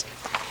analysis.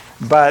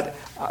 But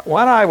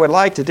what I would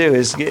like to do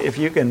is, if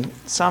you can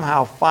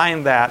somehow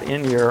find that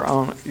in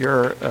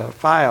your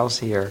files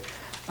here,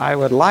 I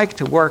would like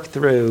to work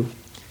through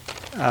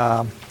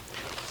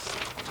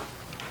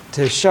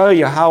to show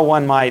you how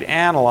one might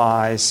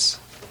analyze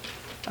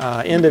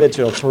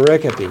individual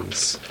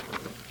pericopes.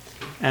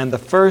 And the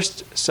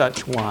first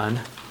such one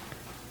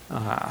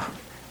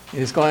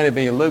is going to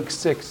be Luke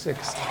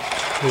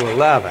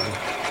 6:6-11.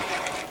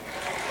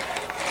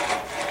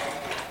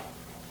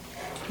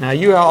 Now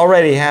you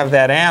already have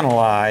that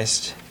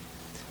analyzed,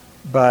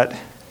 but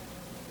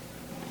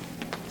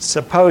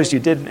suppose you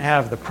didn't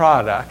have the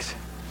product,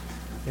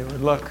 it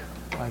would look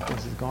like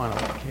this is going to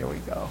look. Here we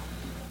go.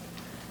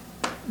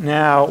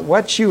 Now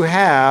what you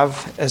have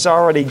has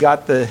already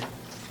got the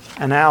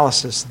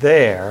analysis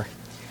there,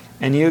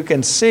 and you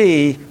can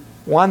see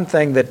one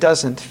thing that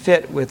doesn't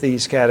fit with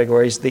these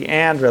categories, the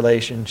and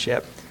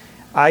relationship.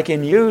 I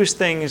can use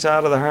things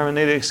out of the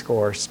hermeneutics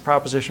course,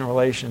 propositional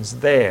relations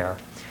there.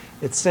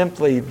 It's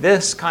simply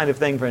this kind of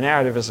thing for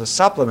narrative as a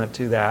supplement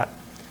to that.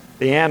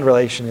 The and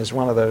relation is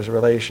one of those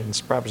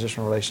relations,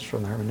 propositional relations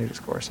from the hermeneutics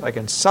course. I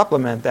can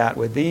supplement that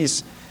with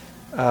these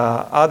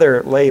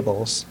other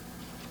labels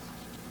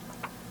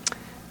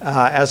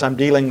as I'm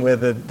dealing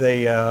with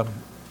the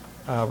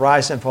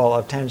rise and fall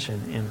of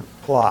tension in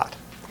plot.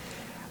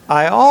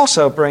 I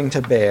also bring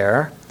to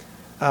bear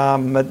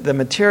the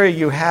material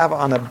you have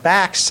on the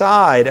back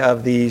side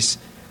of these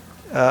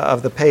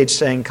of the page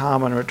saying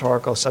common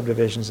rhetorical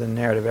subdivisions in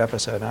narrative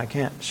episode. And I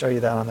can't show you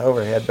that on the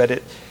overhead,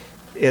 but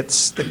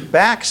it's the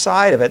back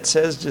side of it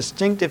says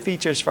distinctive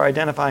features for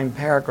identifying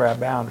paragraph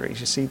boundaries.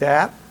 You see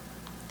that?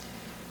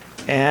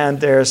 And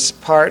there's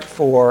part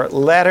for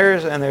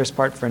letters, and there's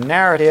part for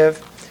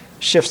narrative.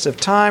 Shifts of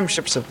time,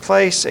 shifts of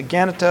place,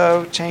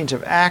 aggenito, change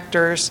of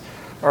actors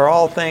are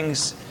all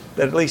things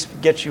that at least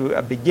get you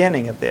a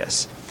beginning of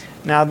this.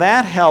 Now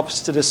that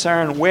helps to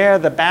discern where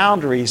the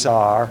boundaries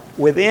are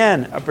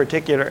within a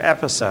particular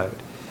episode.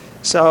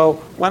 So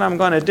what I'm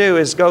going to do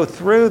is go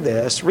through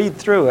this, read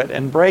through it,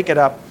 and break it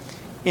up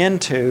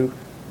into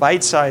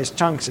bite-sized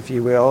chunks, if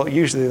you will.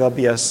 Usually there'll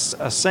be a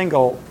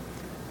single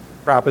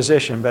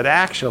proposition, but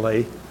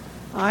actually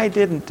I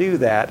didn't do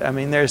that. I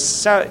mean,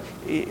 those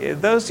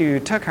of you who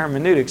took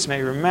hermeneutics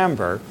may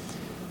remember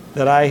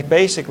that I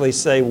basically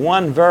say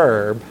one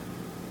verb,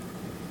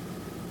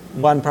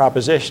 one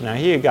proposition. Now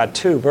here you've got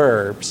two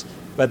verbs,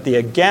 but the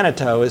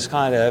aggenito is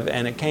kind of,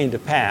 and it came to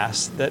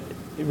pass, that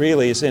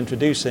really is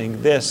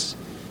introducing this,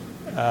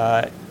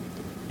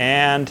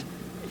 and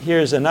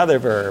here's another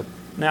verb.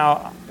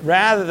 Now,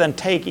 rather than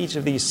take each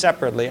of these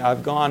separately,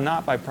 I've gone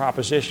not by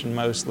proposition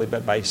mostly,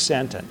 but by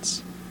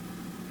sentence.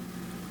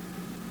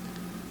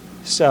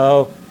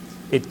 So,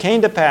 it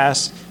came to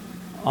pass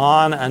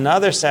on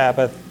another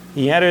Sabbath,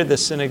 he entered the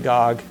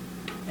synagogue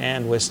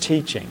and was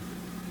teaching.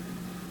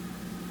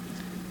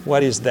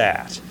 What is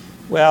that?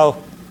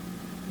 Well,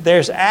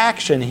 there's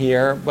action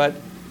here, but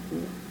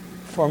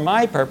for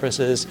my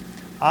purposes,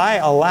 I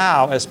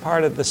allow, as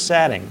part of the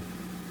setting,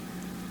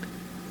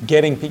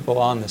 getting people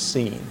on the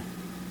scene.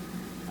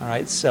 All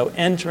right, so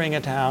entering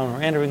a town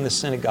or entering the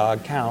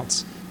synagogue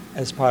counts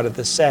as part of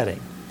the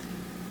setting.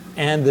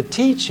 And the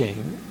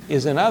teaching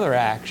is another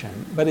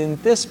action, but in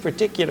this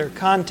particular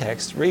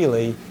context,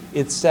 really,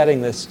 it's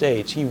setting the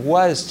stage. He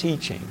was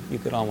teaching. You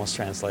could almost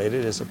translate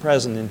it as a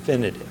present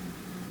infinitive.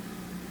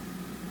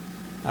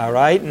 All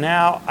right,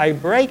 now I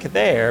break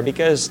there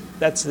because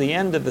that's the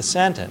end of the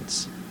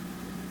sentence,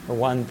 for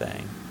one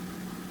thing.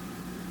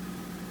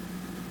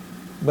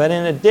 But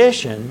in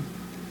addition,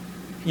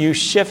 you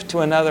shift to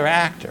another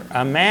actor.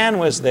 A man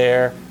was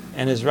there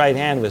and his right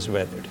hand was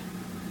withered.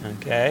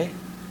 Okay?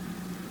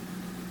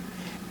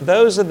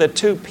 Those are the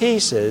two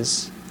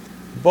pieces,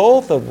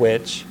 both of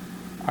which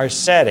are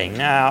setting.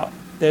 Now,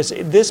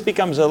 this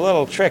becomes a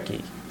little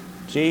tricky.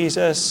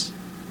 Jesus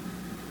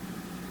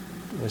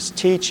was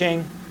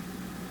teaching,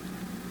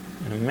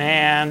 and a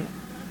man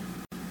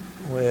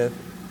with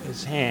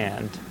his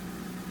hand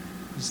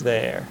is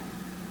there.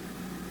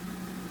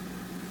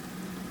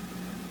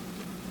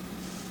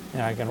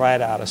 Now I can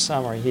write out a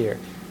summary here.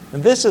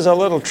 And this is a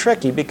little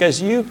tricky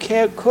because you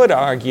could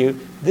argue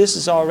this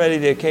is already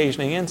the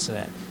occasioning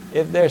incident.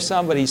 If there's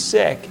somebody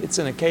sick, it's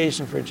an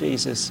occasion for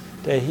Jesus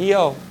to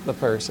heal the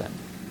person.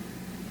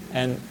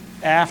 And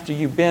after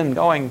you've been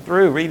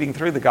reading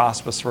through the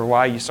Gospels for a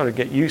while, you sort of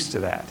get used to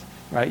that,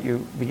 right?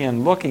 You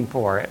begin looking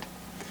for it.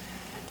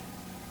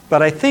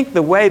 But I think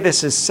the way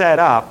this is set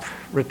up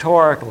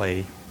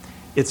rhetorically,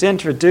 it's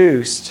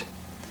introduced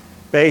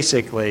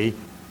basically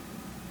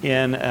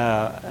in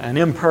an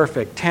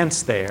imperfect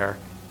tense there.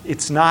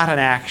 It's not an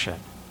action.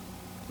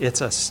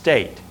 It's a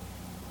state.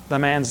 The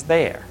man's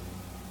there.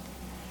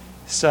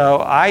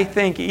 So I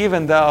think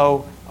even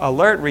though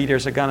alert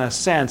readers are going to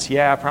sense,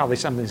 yeah, probably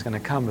something's going to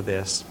come of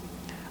this,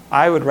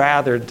 I would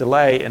rather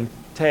delay and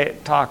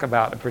talk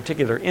about a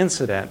particular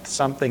incident,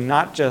 something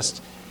not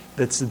just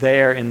that's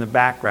there in the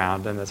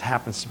background and that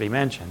happens to be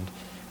mentioned,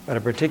 but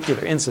a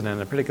particular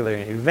incident, a particular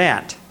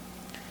event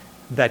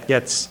that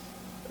gets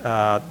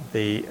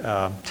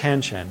the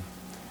tension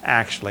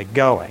actually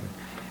going.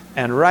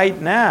 And right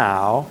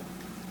now,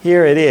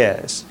 here it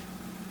is.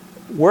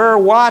 We're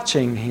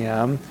watching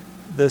him,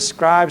 the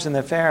scribes and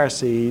the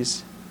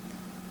Pharisees,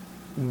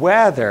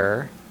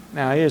 whether,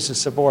 now here's a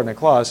subordinate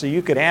clause, so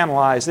you could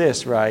analyze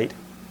this, right?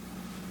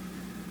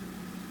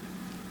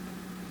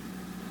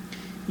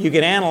 You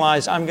could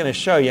analyze, I'm going to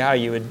show you how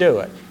you would do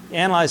it.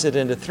 Analyze it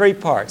into three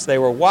parts. They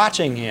were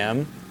watching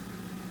him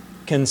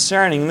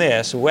concerning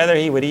this, whether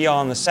he would heal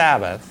on the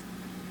Sabbath,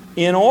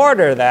 in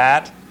order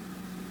that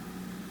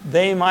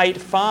they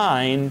might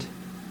find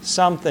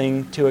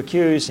something to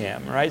accuse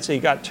him, right? So you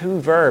got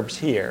two verbs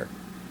here,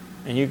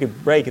 and you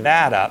could break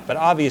that up, but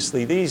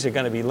obviously these are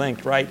going to be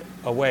linked right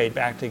away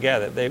back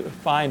together. They would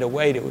find a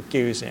way to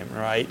accuse him,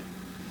 right?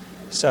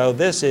 So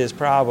this is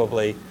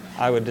probably,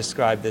 I would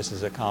describe this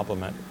as a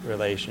complement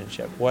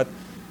relationship. What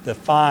the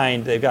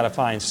find, they've got to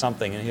find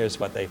something, and here's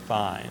what they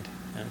find,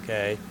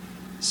 okay?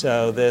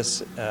 So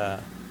this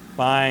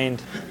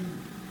find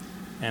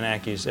and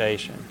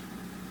accusation.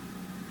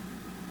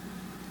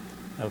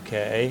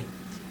 Okay,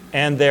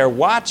 and they're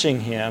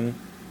watching him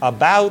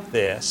about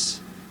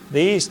this.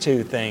 These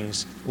two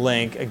things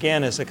link,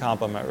 again, as a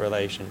complement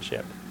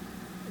relationship.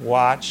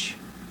 Watch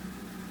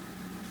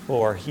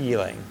for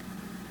healing,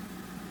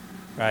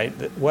 right?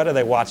 What are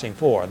they watching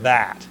for?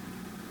 That.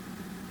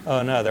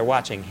 Oh, no, they're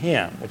watching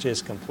him, which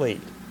is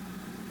complete,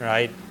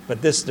 right?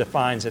 But this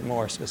defines it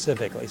more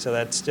specifically, so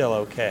that's still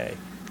okay.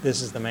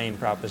 This is the main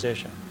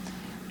proposition.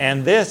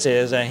 And this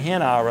is a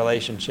hinau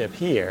relationship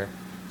here.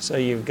 So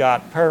you've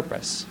got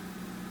purpose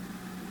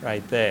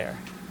right there.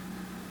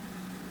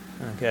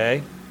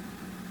 Okay?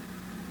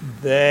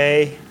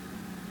 They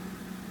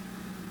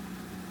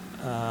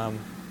are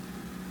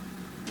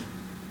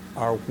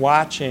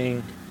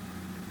watching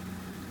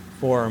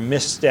for a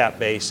misstep,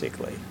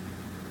 basically,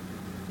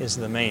 is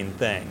the main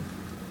thing.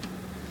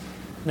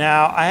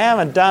 Now, I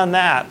haven't done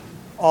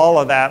all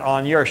of that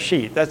on your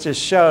sheet. That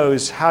just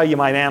shows how you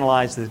might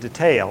analyze the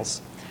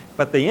details.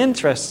 But the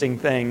interesting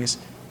things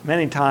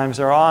many times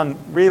are on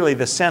really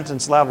the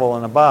sentence level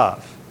and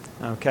above,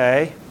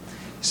 okay?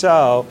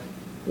 So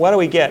what do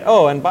we get?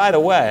 Oh, and by the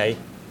way,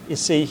 you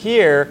see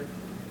here,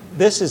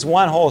 this is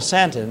one whole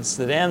sentence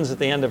that ends at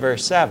the end of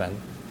verse 7,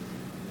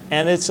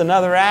 and it's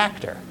another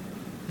actor.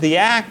 The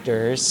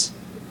actors,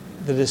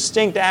 the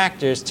distinct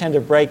actors, tend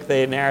to break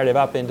the narrative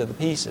up into the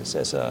pieces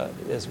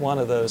as one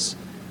of those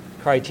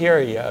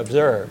criteria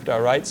observed,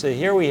 all right? So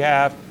here we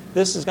have,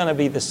 this is going to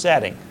be the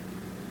setting,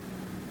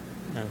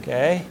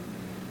 okay?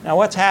 Now,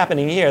 what's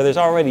happening here? There's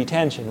already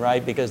tension,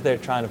 right? Because they're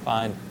trying to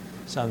find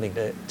something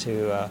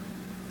to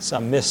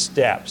some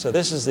misstep. So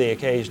this is the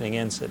occasioning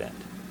incident.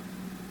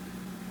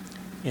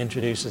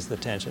 Introduces the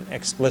tension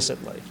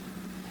explicitly.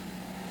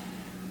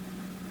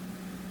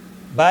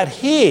 But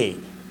he,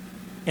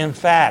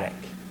 emphatic.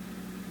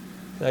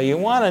 So you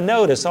want to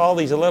notice all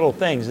these little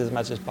things as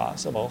much as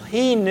possible.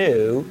 He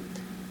knew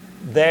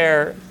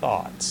their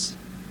thoughts.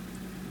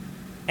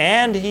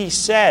 And he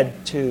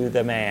said to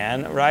the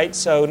man, right?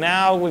 So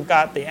now we've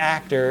got the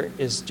actor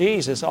is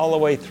Jesus all the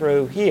way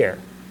through here,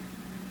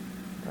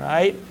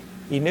 right?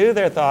 He knew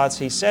their thoughts.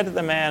 He said to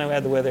the man who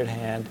had the withered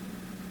hand,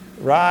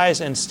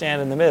 rise and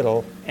stand in the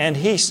middle. And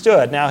he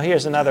stood. Now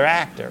here's another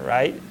actor,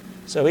 right?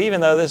 So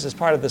even though this is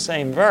part of the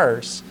same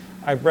verse,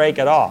 I break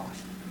it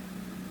off.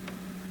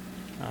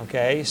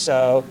 Okay,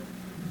 so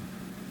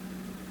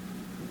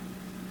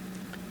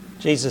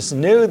Jesus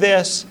knew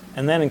this,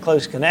 and then in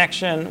close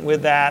connection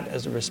with that,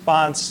 as a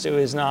response to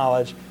his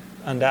knowledge,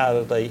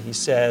 undoubtedly he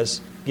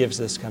gives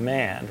this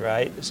command,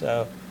 right?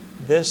 So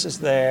this is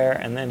there,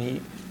 and then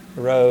he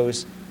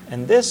arose.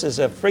 And this is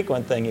a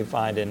frequent thing you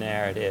find in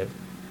narrative.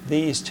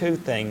 These two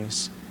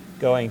things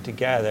going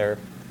together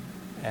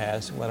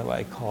as, what do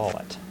I call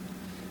it?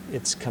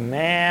 It's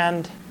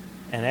command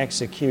and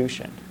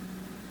execution.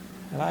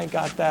 Have I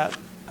got that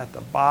at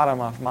the bottom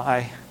of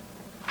my...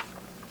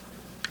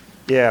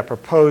 Yeah,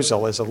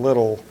 proposal is a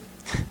little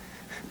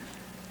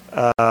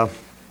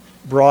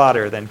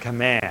broader than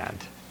command.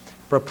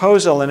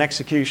 Proposal and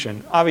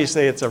execution.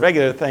 Obviously, it's a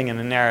regular thing in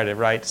a narrative,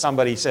 right?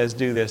 Somebody says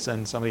do this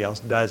and somebody else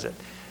does it.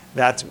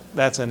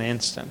 That's an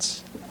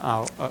instance.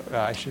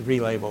 I should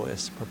relabel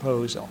this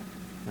proposal,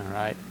 all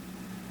right?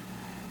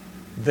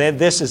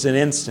 This is an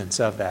instance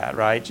of that,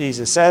 right?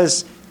 Jesus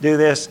says do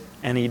this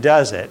and he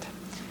does it.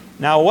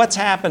 Now what's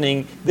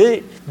happening,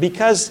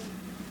 because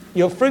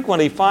you'll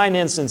frequently find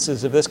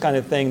instances of this kind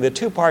of thing, the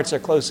two parts are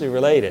closely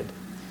related.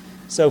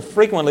 So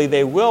frequently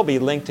they will be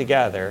linked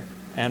together,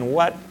 and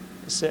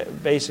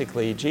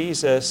basically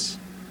Jesus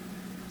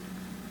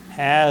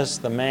has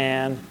the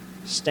man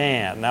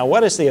stand. Now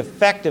what is the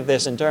effect of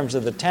this in terms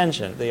of the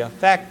tension? The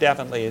effect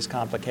definitely is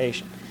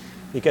complication,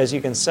 because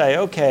you can say,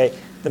 okay,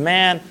 the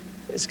man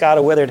has got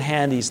a withered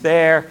hand, he's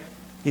there,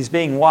 he's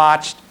being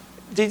watched.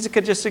 Jesus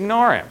could just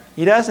ignore him.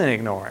 He doesn't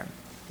ignore him.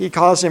 He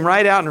calls him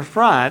right out in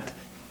front,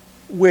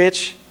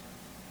 which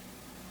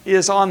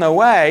is on the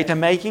way to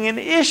making an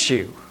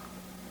issue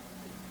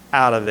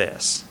out of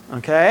this.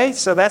 Okay?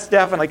 So that's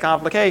definitely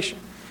complication.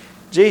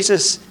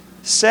 Jesus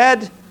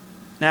said,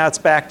 now it's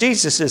back,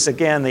 Jesus is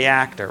again the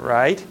actor,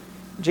 right?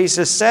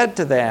 Jesus said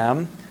to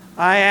them,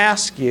 I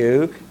ask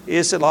you,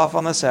 is it lawful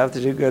on the Sabbath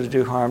to do good, to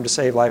do harm, to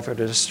save life, or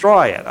to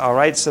destroy it? All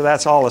right? So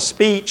that's all a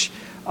speech,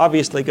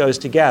 obviously goes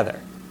together.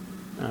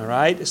 All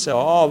right? So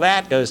all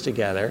that goes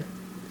together.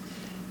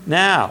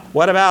 Now,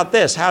 what about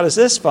this? How does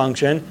this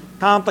function?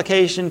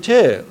 Complication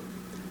too.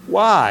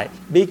 Why?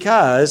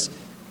 Because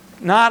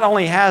not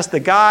only has the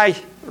guy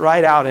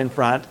right out in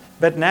front,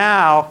 but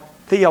now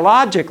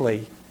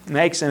theologically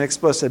makes an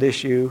explicit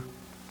issue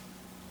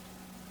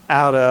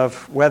out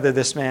of whether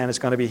this man is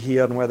going to be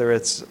healed and whether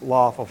it's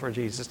lawful for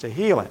Jesus to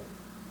heal him.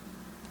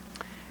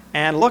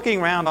 And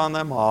looking around on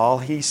them all,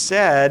 he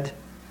said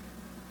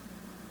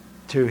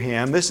to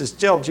him, this is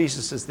still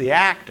Jesus as the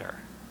actor,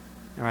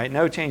 all right,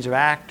 no change of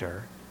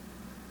actor.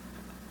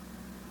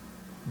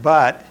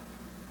 But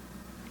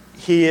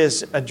he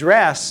is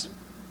addressed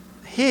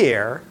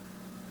here,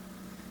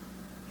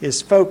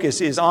 his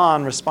focus is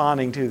on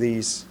responding to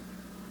these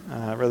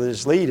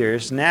religious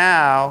leaders.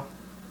 Now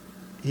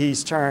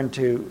he's turned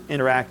to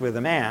interact with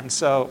the man.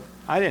 So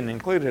I didn't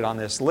include it on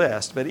this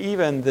list, but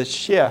even the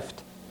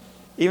shift,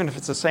 even if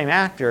it's the same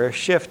actor, a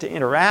shift to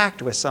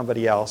interact with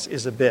somebody else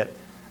is a bit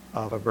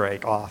of a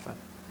break often.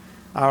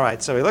 All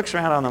right, so he looks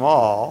around on them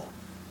all.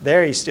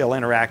 There he's still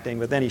interacting,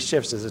 but then he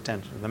shifts his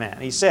attention to the man.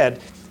 He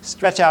said,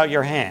 stretch out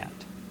your hand.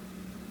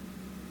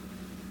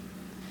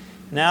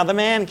 Now the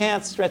man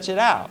can't stretch it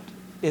out.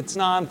 It's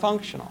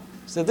non-functional.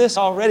 So this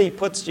already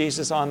puts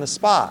Jesus on the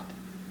spot.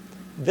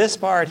 This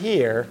part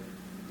here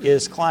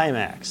is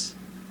climax.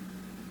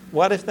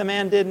 What if the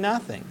man did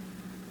nothing?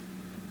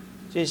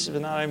 Jesus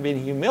was not only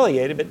being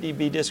humiliated, but he'd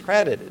be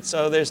discredited.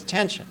 So there's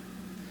tension.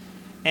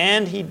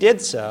 And he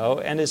did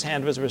so, and his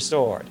hand was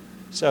restored.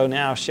 So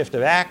now, shift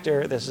of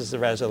actor, this is the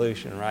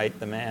resolution, right?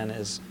 The man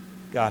has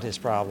got his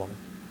problem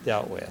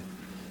dealt with.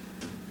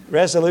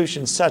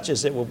 Resolution such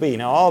as it will be.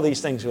 Now, all these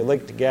things will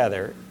link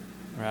together,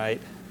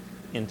 right,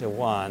 into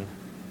one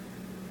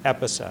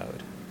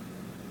episode.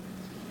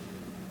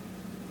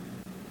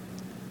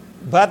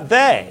 But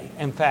they,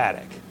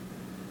 emphatic,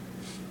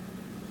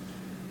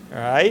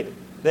 right?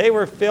 They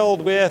were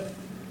filled with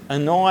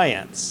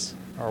annoyance,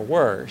 or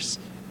worse,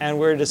 and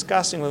were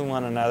discussing with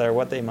one another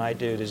what they might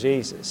do to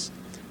Jesus.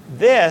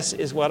 This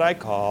is what I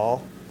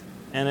call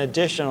an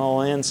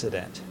additional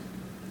incident.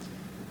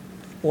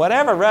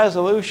 Whatever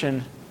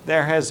resolution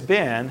there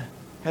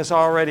has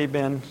already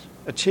been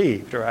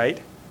achieved, right?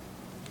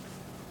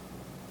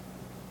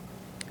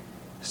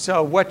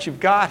 So what you've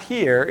got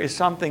here is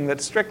something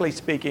that, strictly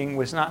speaking,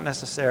 was not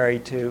necessary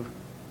to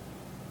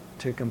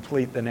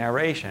complete the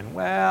narration.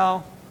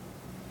 Well,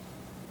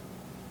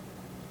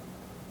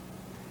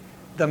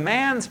 the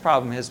man's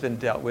problem has been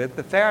dealt with.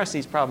 The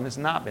Pharisees' problem has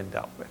not been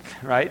dealt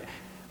with, right?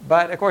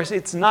 But, of course,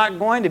 it's not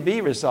going to be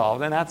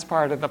resolved, and that's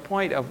part of the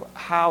point of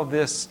how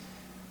this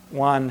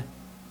one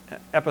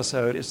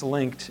episode is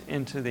linked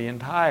into the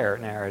entire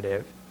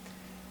narrative.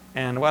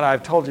 And what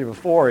I've told you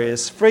before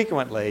is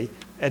frequently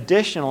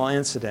additional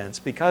incidents,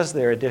 because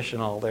they're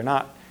additional, they're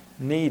not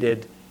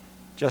needed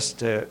just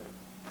to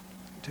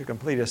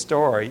complete a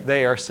story,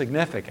 they are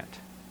significant.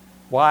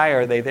 Why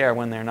are they there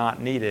when they're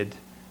not needed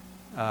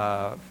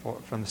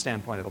from the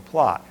standpoint of the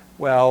plot.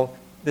 Well,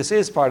 this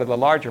is part of the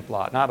larger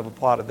plot, not of the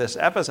plot of this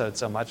episode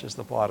so much as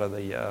the plot of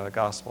the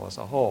gospel as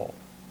a whole.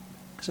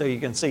 So you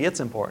can see it's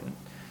important.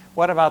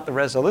 What about the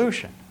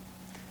resolution?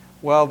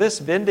 Well, this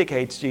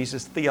vindicates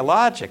Jesus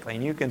theologically,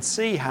 and you can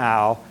see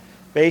how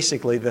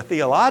basically the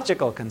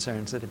theological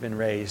concerns that have been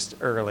raised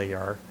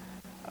earlier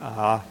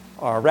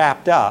are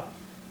wrapped up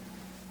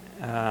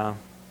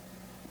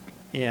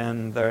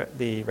in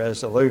the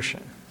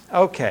resolution.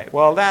 Okay,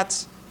 well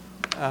that's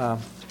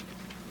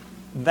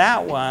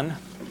that one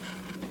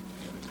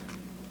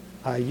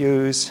I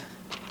use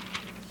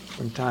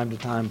from time to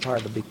time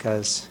partly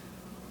because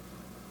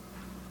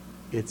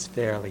it's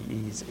fairly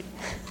easy.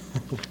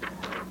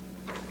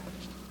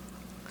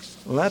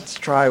 Let's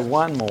try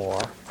one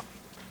more.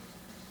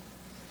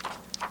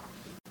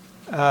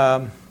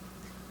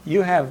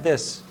 You have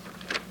this,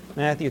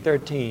 Matthew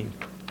 13.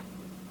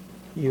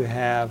 You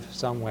have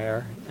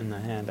somewhere in the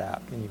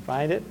handout. Can you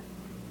find it?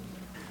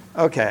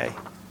 Okay,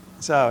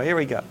 so here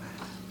we go.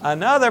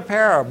 Another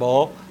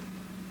parable,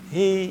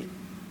 parethe,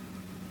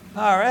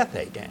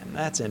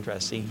 that's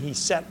interesting. He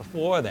set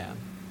before them,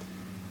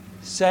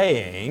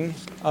 saying,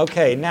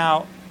 okay,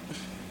 now,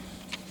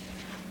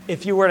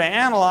 if you were to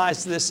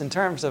analyze this in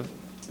terms of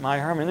my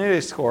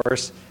hermeneutics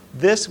course,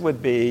 this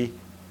would be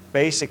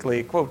basically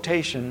a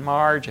quotation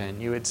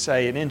margin. You would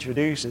say it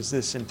introduces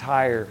this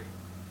entire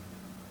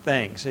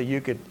thing. So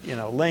you could,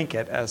 link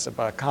it as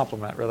a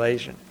complement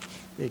relation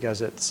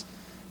because it's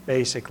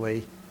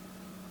basically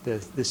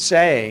the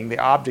saying, the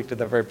object of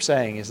the verb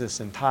saying is this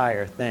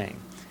entire thing.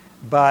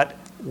 But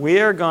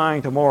we're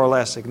going to more or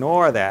less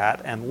ignore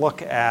that and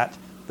look at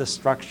the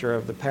structure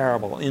of the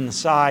parable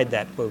inside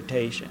that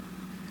quotation.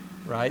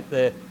 Right?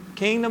 The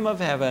kingdom of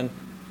heaven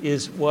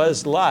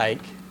was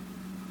like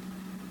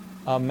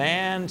a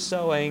man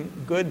sowing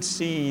good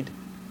seed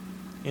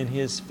in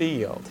his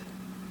field.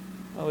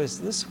 Oh, is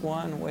this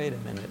one? Wait a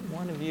minute.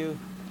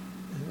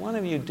 Is one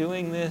of you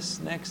doing this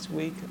next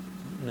week?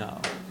 No.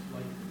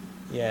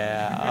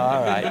 Yeah,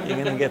 all right. You're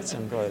going to get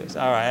some clues.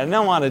 All right. I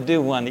don't want to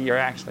do one that you're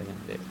actually going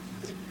to do.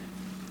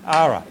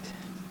 All right.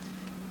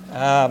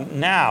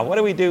 Now, what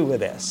do we do with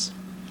this?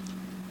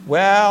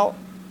 Well,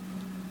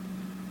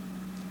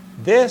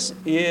 this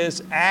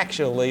is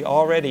actually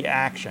already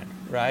action,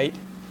 right?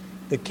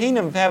 The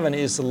kingdom of heaven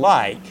is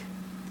not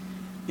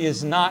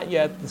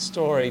yet the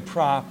story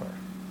proper.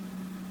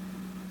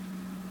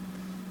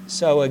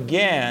 So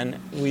again,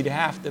 we'd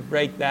have to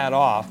break that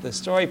off. The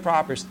story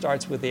proper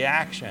starts with the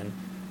action.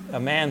 A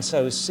man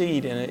sows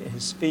seed in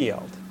his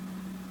field.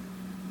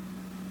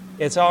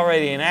 It's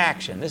already in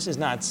action. This is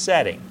not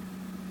setting,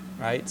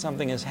 right?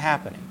 Something is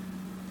happening.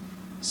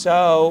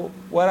 So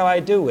what do I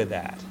do with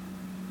that?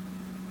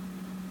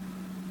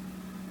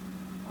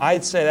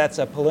 I'd say that's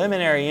a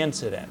preliminary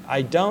incident.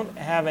 I don't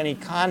have any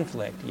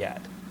conflict yet.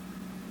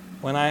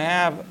 When I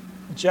have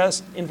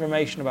just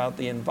information about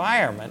the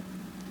environment,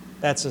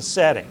 that's a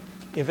setting.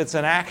 If it's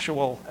an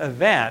actual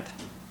event,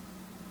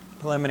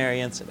 preliminary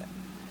incident.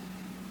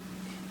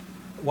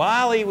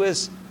 While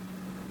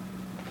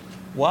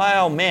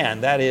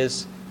men, that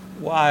is,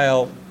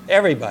 while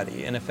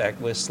everybody, in effect,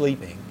 was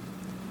sleeping,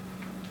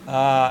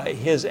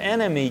 his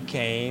enemy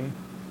came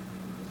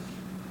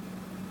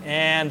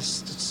and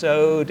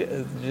sowed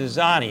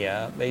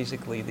Zizania,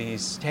 basically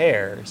these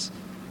tares,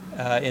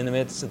 in the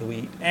midst of the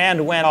wheat,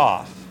 and went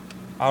off.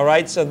 All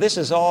right, so this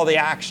is all the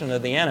action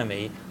of the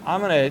enemy.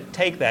 I'm going to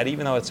take that,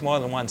 even though it's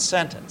more than one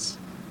sentence,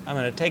 I'm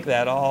going to take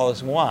that all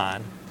as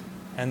one,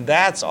 and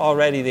that's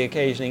already the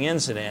occasioning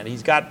incident.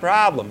 He's got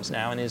problems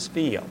now in his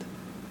field.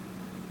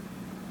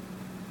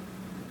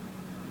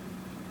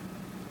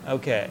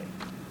 Okay.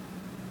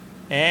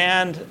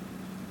 And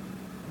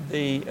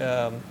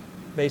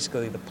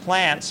basically the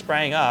plant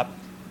sprang up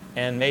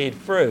and made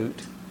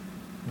fruit.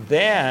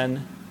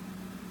 Then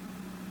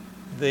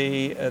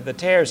the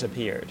tares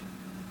appeared.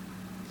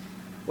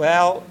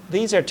 Well,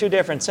 these are two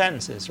different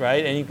sentences,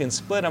 right? And you can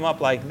split them up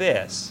like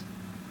this.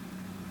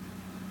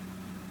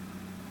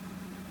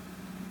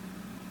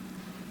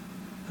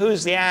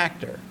 Who's the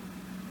actor?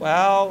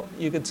 Well,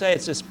 you could say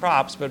it's just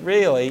props, but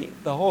really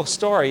the whole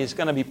story is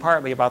going to be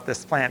partly about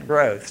this plant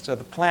growth. So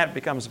the plant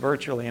becomes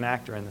virtually an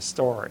actor in the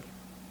story.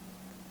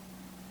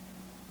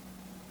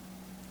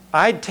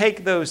 I'd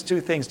take those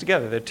two things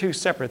together. They're two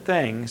separate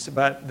things,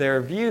 but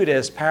they're viewed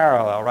as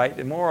parallel, right?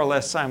 And more or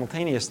less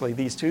simultaneously,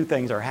 these two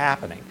things are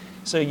happening.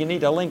 So you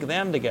need to link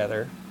them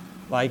together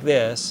like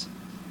this,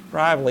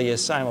 probably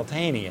as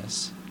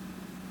simultaneous,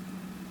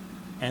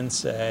 and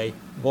say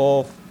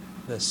both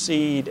the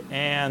seed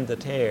and the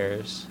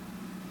tares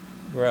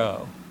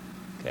grow,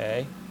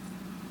 okay?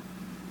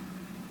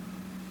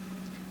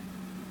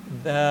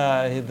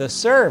 The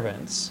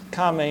servants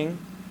coming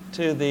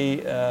to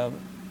the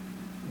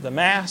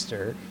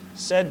master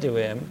said to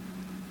him,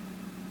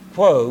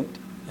 quote,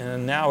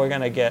 and now we're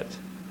going to get,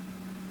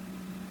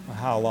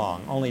 how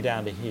long? Only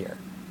down to here.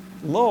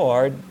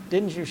 Lord,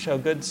 didn't you show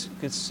good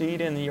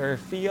seed in your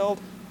field?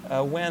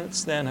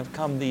 Whence then have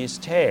come these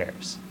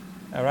tares?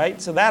 All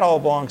right, so that all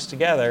belongs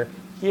together.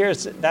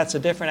 that's a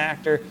different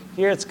actor.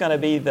 Here it's going to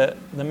be the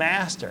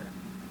master.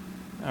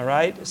 All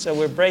right? So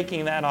we're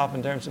breaking that off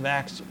in terms of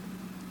acts.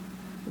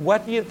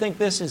 What do you think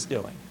this is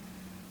doing?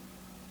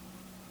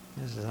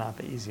 This is not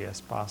the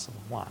easiest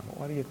possible one. But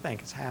what do you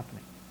think is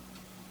happening?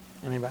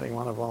 Anybody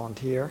want to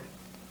volunteer?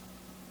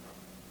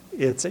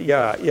 It's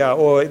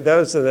Well,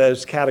 those are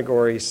those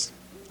categories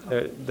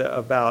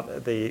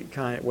about the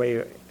kind of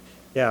way.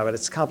 Yeah, but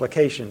it's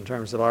complication in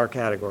terms of our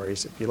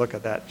categories. If you look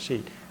at that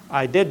sheet,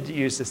 I did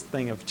use this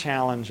thing of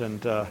challenge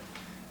and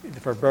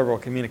for verbal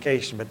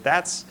communication, but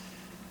that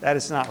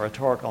is not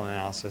rhetorical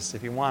analysis.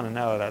 If you want to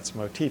know, that's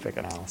motific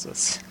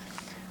analysis.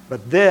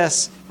 But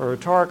this, for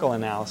rhetorical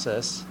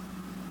analysis,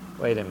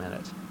 wait a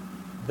minute.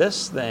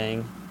 This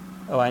thing,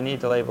 I need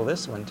to label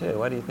this one too.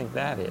 What do you think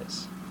that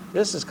is?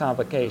 This is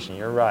complication,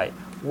 you're right.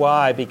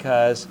 Why?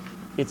 Because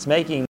it's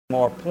making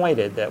more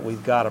pointed that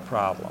we've got a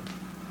problem.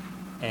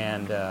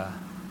 And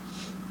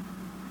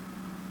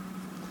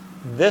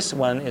this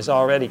one is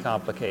already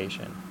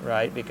complication,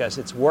 right? Because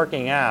it's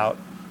working out,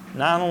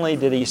 not only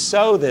did he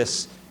sow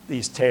these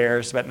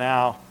tares, but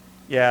now,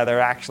 they're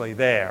actually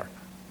there,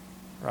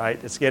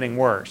 right? It's getting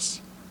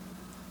worse.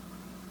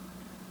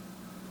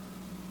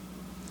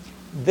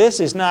 This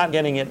is not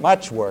getting it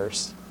much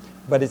worse,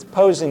 but it's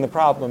posing the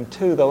problem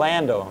to the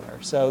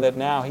landowner so that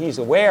now he's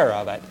aware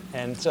of it,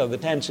 and so the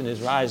tension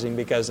is rising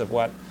because of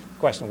the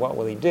question of what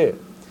will he do.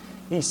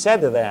 He said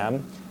to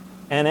them,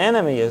 an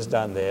enemy has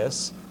done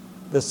this.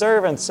 The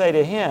servants say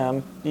to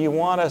him, do you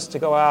want us to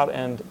go out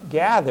and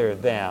gather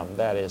them,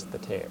 that is, the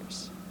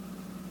tares?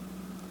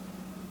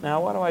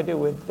 Now, what do I do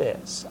with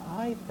this?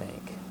 I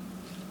think,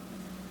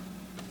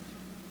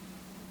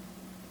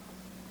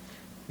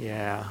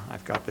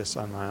 I've got this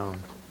on my own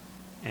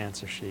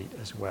answer sheet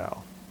as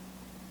well.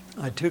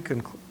 I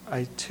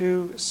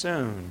too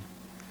soon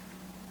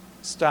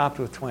stopped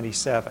with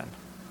 27.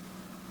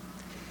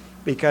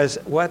 Because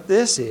what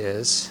this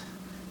is,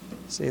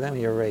 let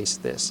me erase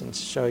this and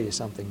show you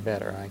something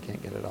better. I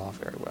can't get it off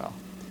very well.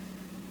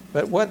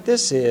 But what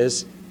this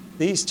is,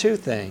 these two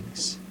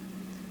things,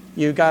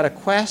 you got a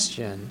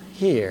question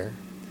here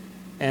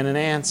and an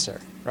answer,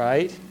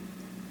 right?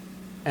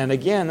 And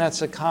again,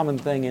 that's a common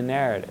thing in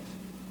narrative.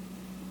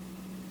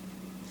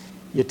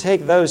 You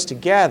take those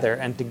together,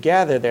 and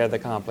together they're the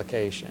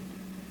complication.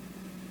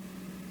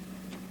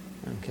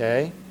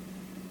 Okay?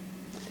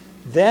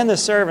 Then the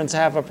servants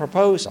have a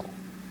proposal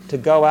to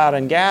go out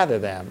and gather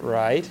them,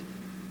 right?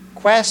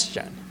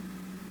 Question.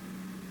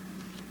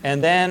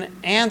 And then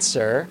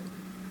answer,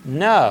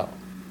 no.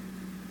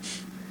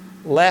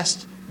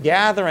 Lest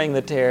gathering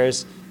the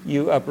tares,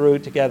 you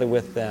uproot together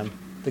with them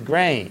the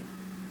grain.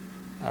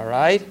 All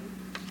right?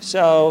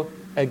 So,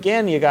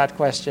 again, you got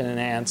question and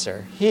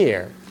answer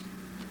here,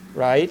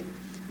 right?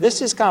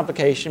 This is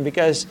complication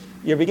because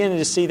you're beginning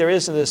to see there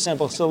isn't a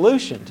simple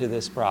solution to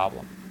this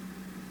problem.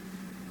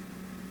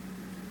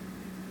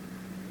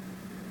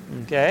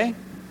 Okay?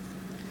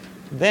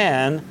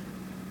 Then,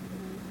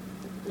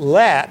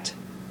 let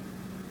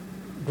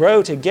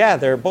grow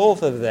together,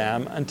 both of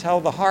them, until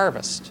the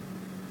harvest.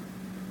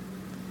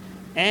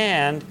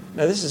 And,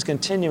 now this is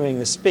continuing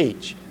the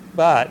speech,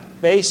 but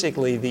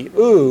basically the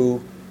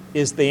ooh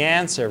is the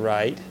answer,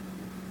 right?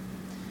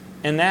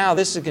 And now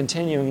this is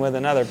continuing with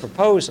another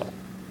proposal.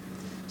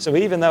 So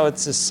even though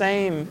it's the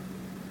same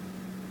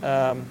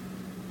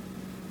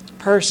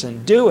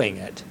person doing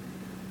it,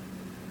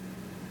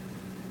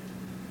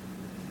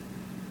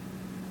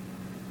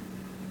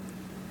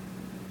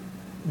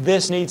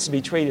 this needs to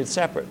be treated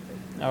separately.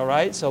 All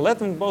right? So let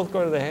them both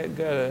go to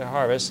the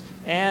harvest.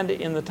 And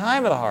in the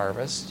time of the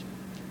harvest,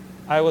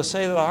 I will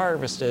say to the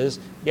harvesters,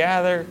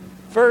 gather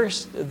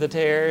first the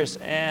tares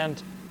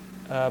and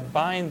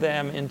bind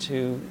them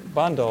into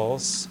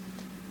bundles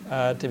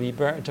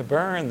to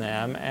burn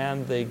them,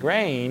 and the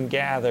grain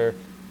gather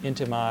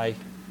into my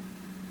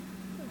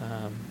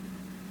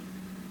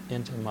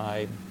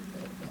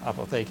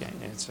apotheke.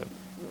 It's a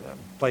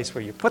place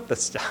where you put the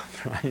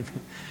stuff, right?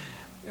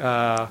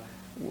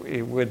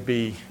 It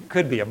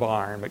could be a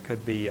barn, but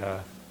could be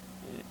a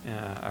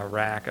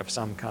rack of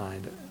some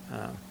kind,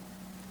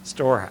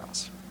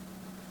 storehouse.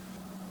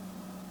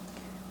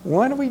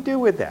 What do we do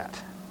with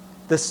that?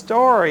 The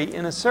story,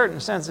 in a certain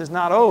sense, is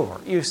not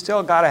over. You've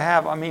still got to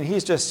have,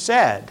 he's just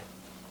said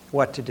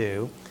what to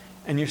do,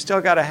 and you've still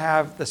got to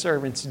have the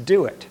servants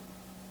do it.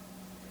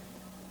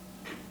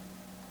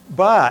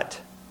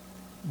 But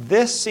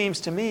this seems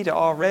to me to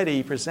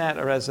already present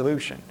a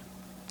resolution.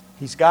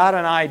 He's got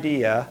an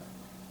idea,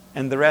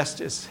 and the rest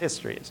is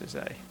history, as I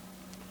say.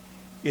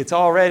 It's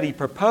already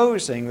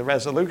proposing the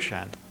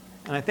resolution,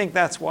 and I think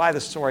that's why the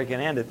story can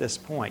end at this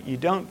point. You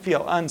don't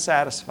feel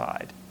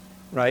unsatisfied,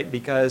 right?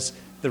 Because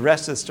the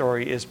rest of the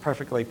story is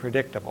perfectly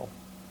predictable.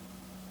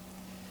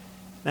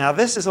 Now,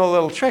 this is a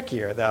little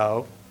trickier,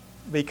 though,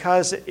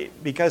 because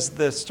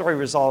the story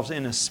resolves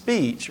in a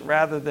speech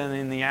rather than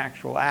in the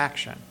actual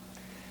action.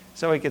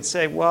 So we could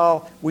say,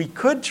 well, we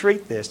could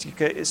treat this.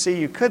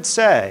 You could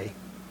say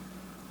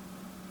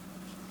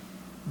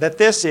that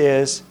this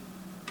is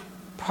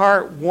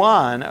part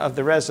one of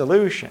the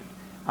resolution.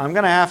 I'm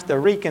going to have to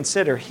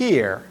reconsider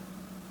here,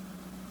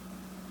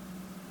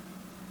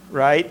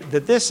 right,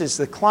 that this is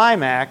the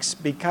climax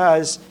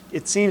because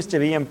it seems to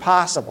be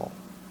impossible,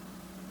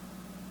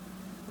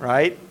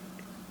 right?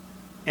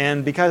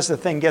 And because the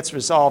thing gets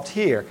resolved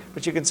here.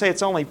 But you can say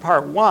it's only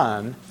part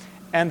one,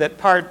 and that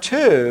part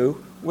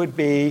two would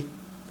be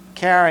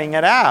carrying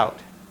it out.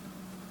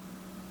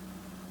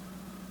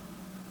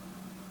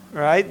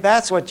 Right?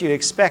 That's what you'd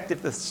expect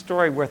if the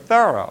story were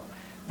thorough.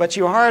 But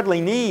you hardly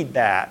need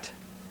that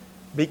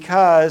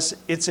because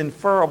it's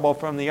inferable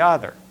from the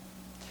other.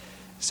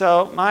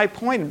 So my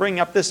point in bringing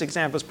up this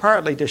example is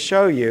partly to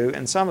show you,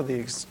 and some of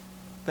these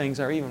things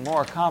are even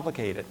more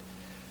complicated,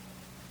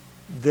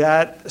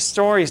 that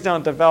stories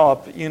don't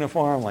develop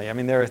uniformly. I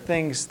mean, there are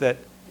things that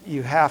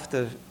you have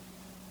to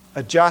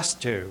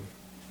adjust to.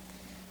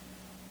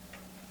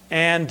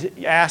 And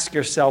ask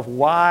yourself,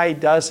 why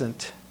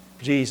doesn't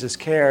Jesus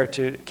care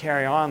to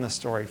carry on the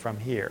story from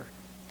here?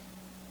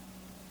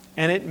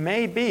 And it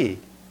may be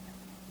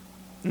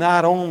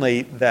not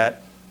only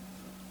that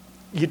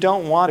you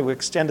don't want to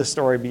extend a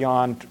story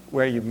beyond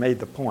where you've made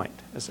the point,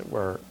 as it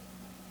were,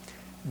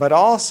 but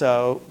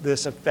also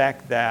this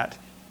effect that,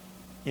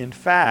 in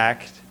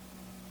fact,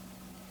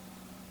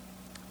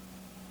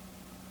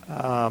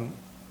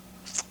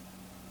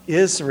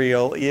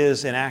 Israel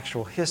is in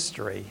actual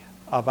history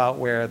about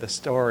where the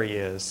story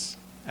is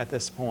at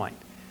this point.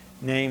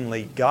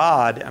 Namely,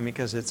 God,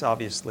 because it's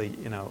obviously,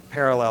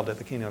 parallel to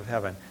the kingdom of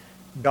heaven,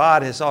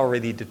 God has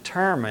already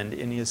determined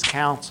in his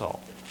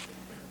counsel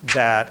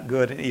that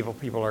good and evil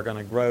people are going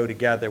to grow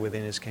together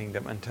within his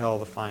kingdom until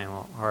the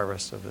final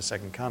harvest of the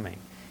second coming.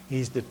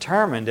 He's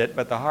determined it,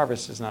 but the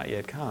harvest has not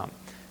yet come.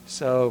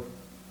 So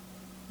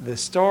the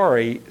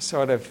story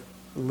sort of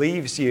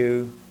leaves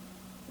you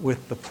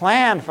with the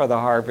plan for the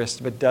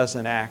harvest, but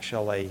doesn't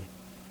actually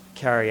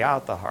carry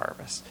out the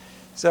harvest.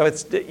 So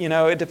it's,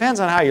 it depends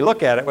on how you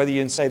look at it, whether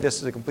you can say this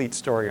is a complete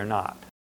story or not.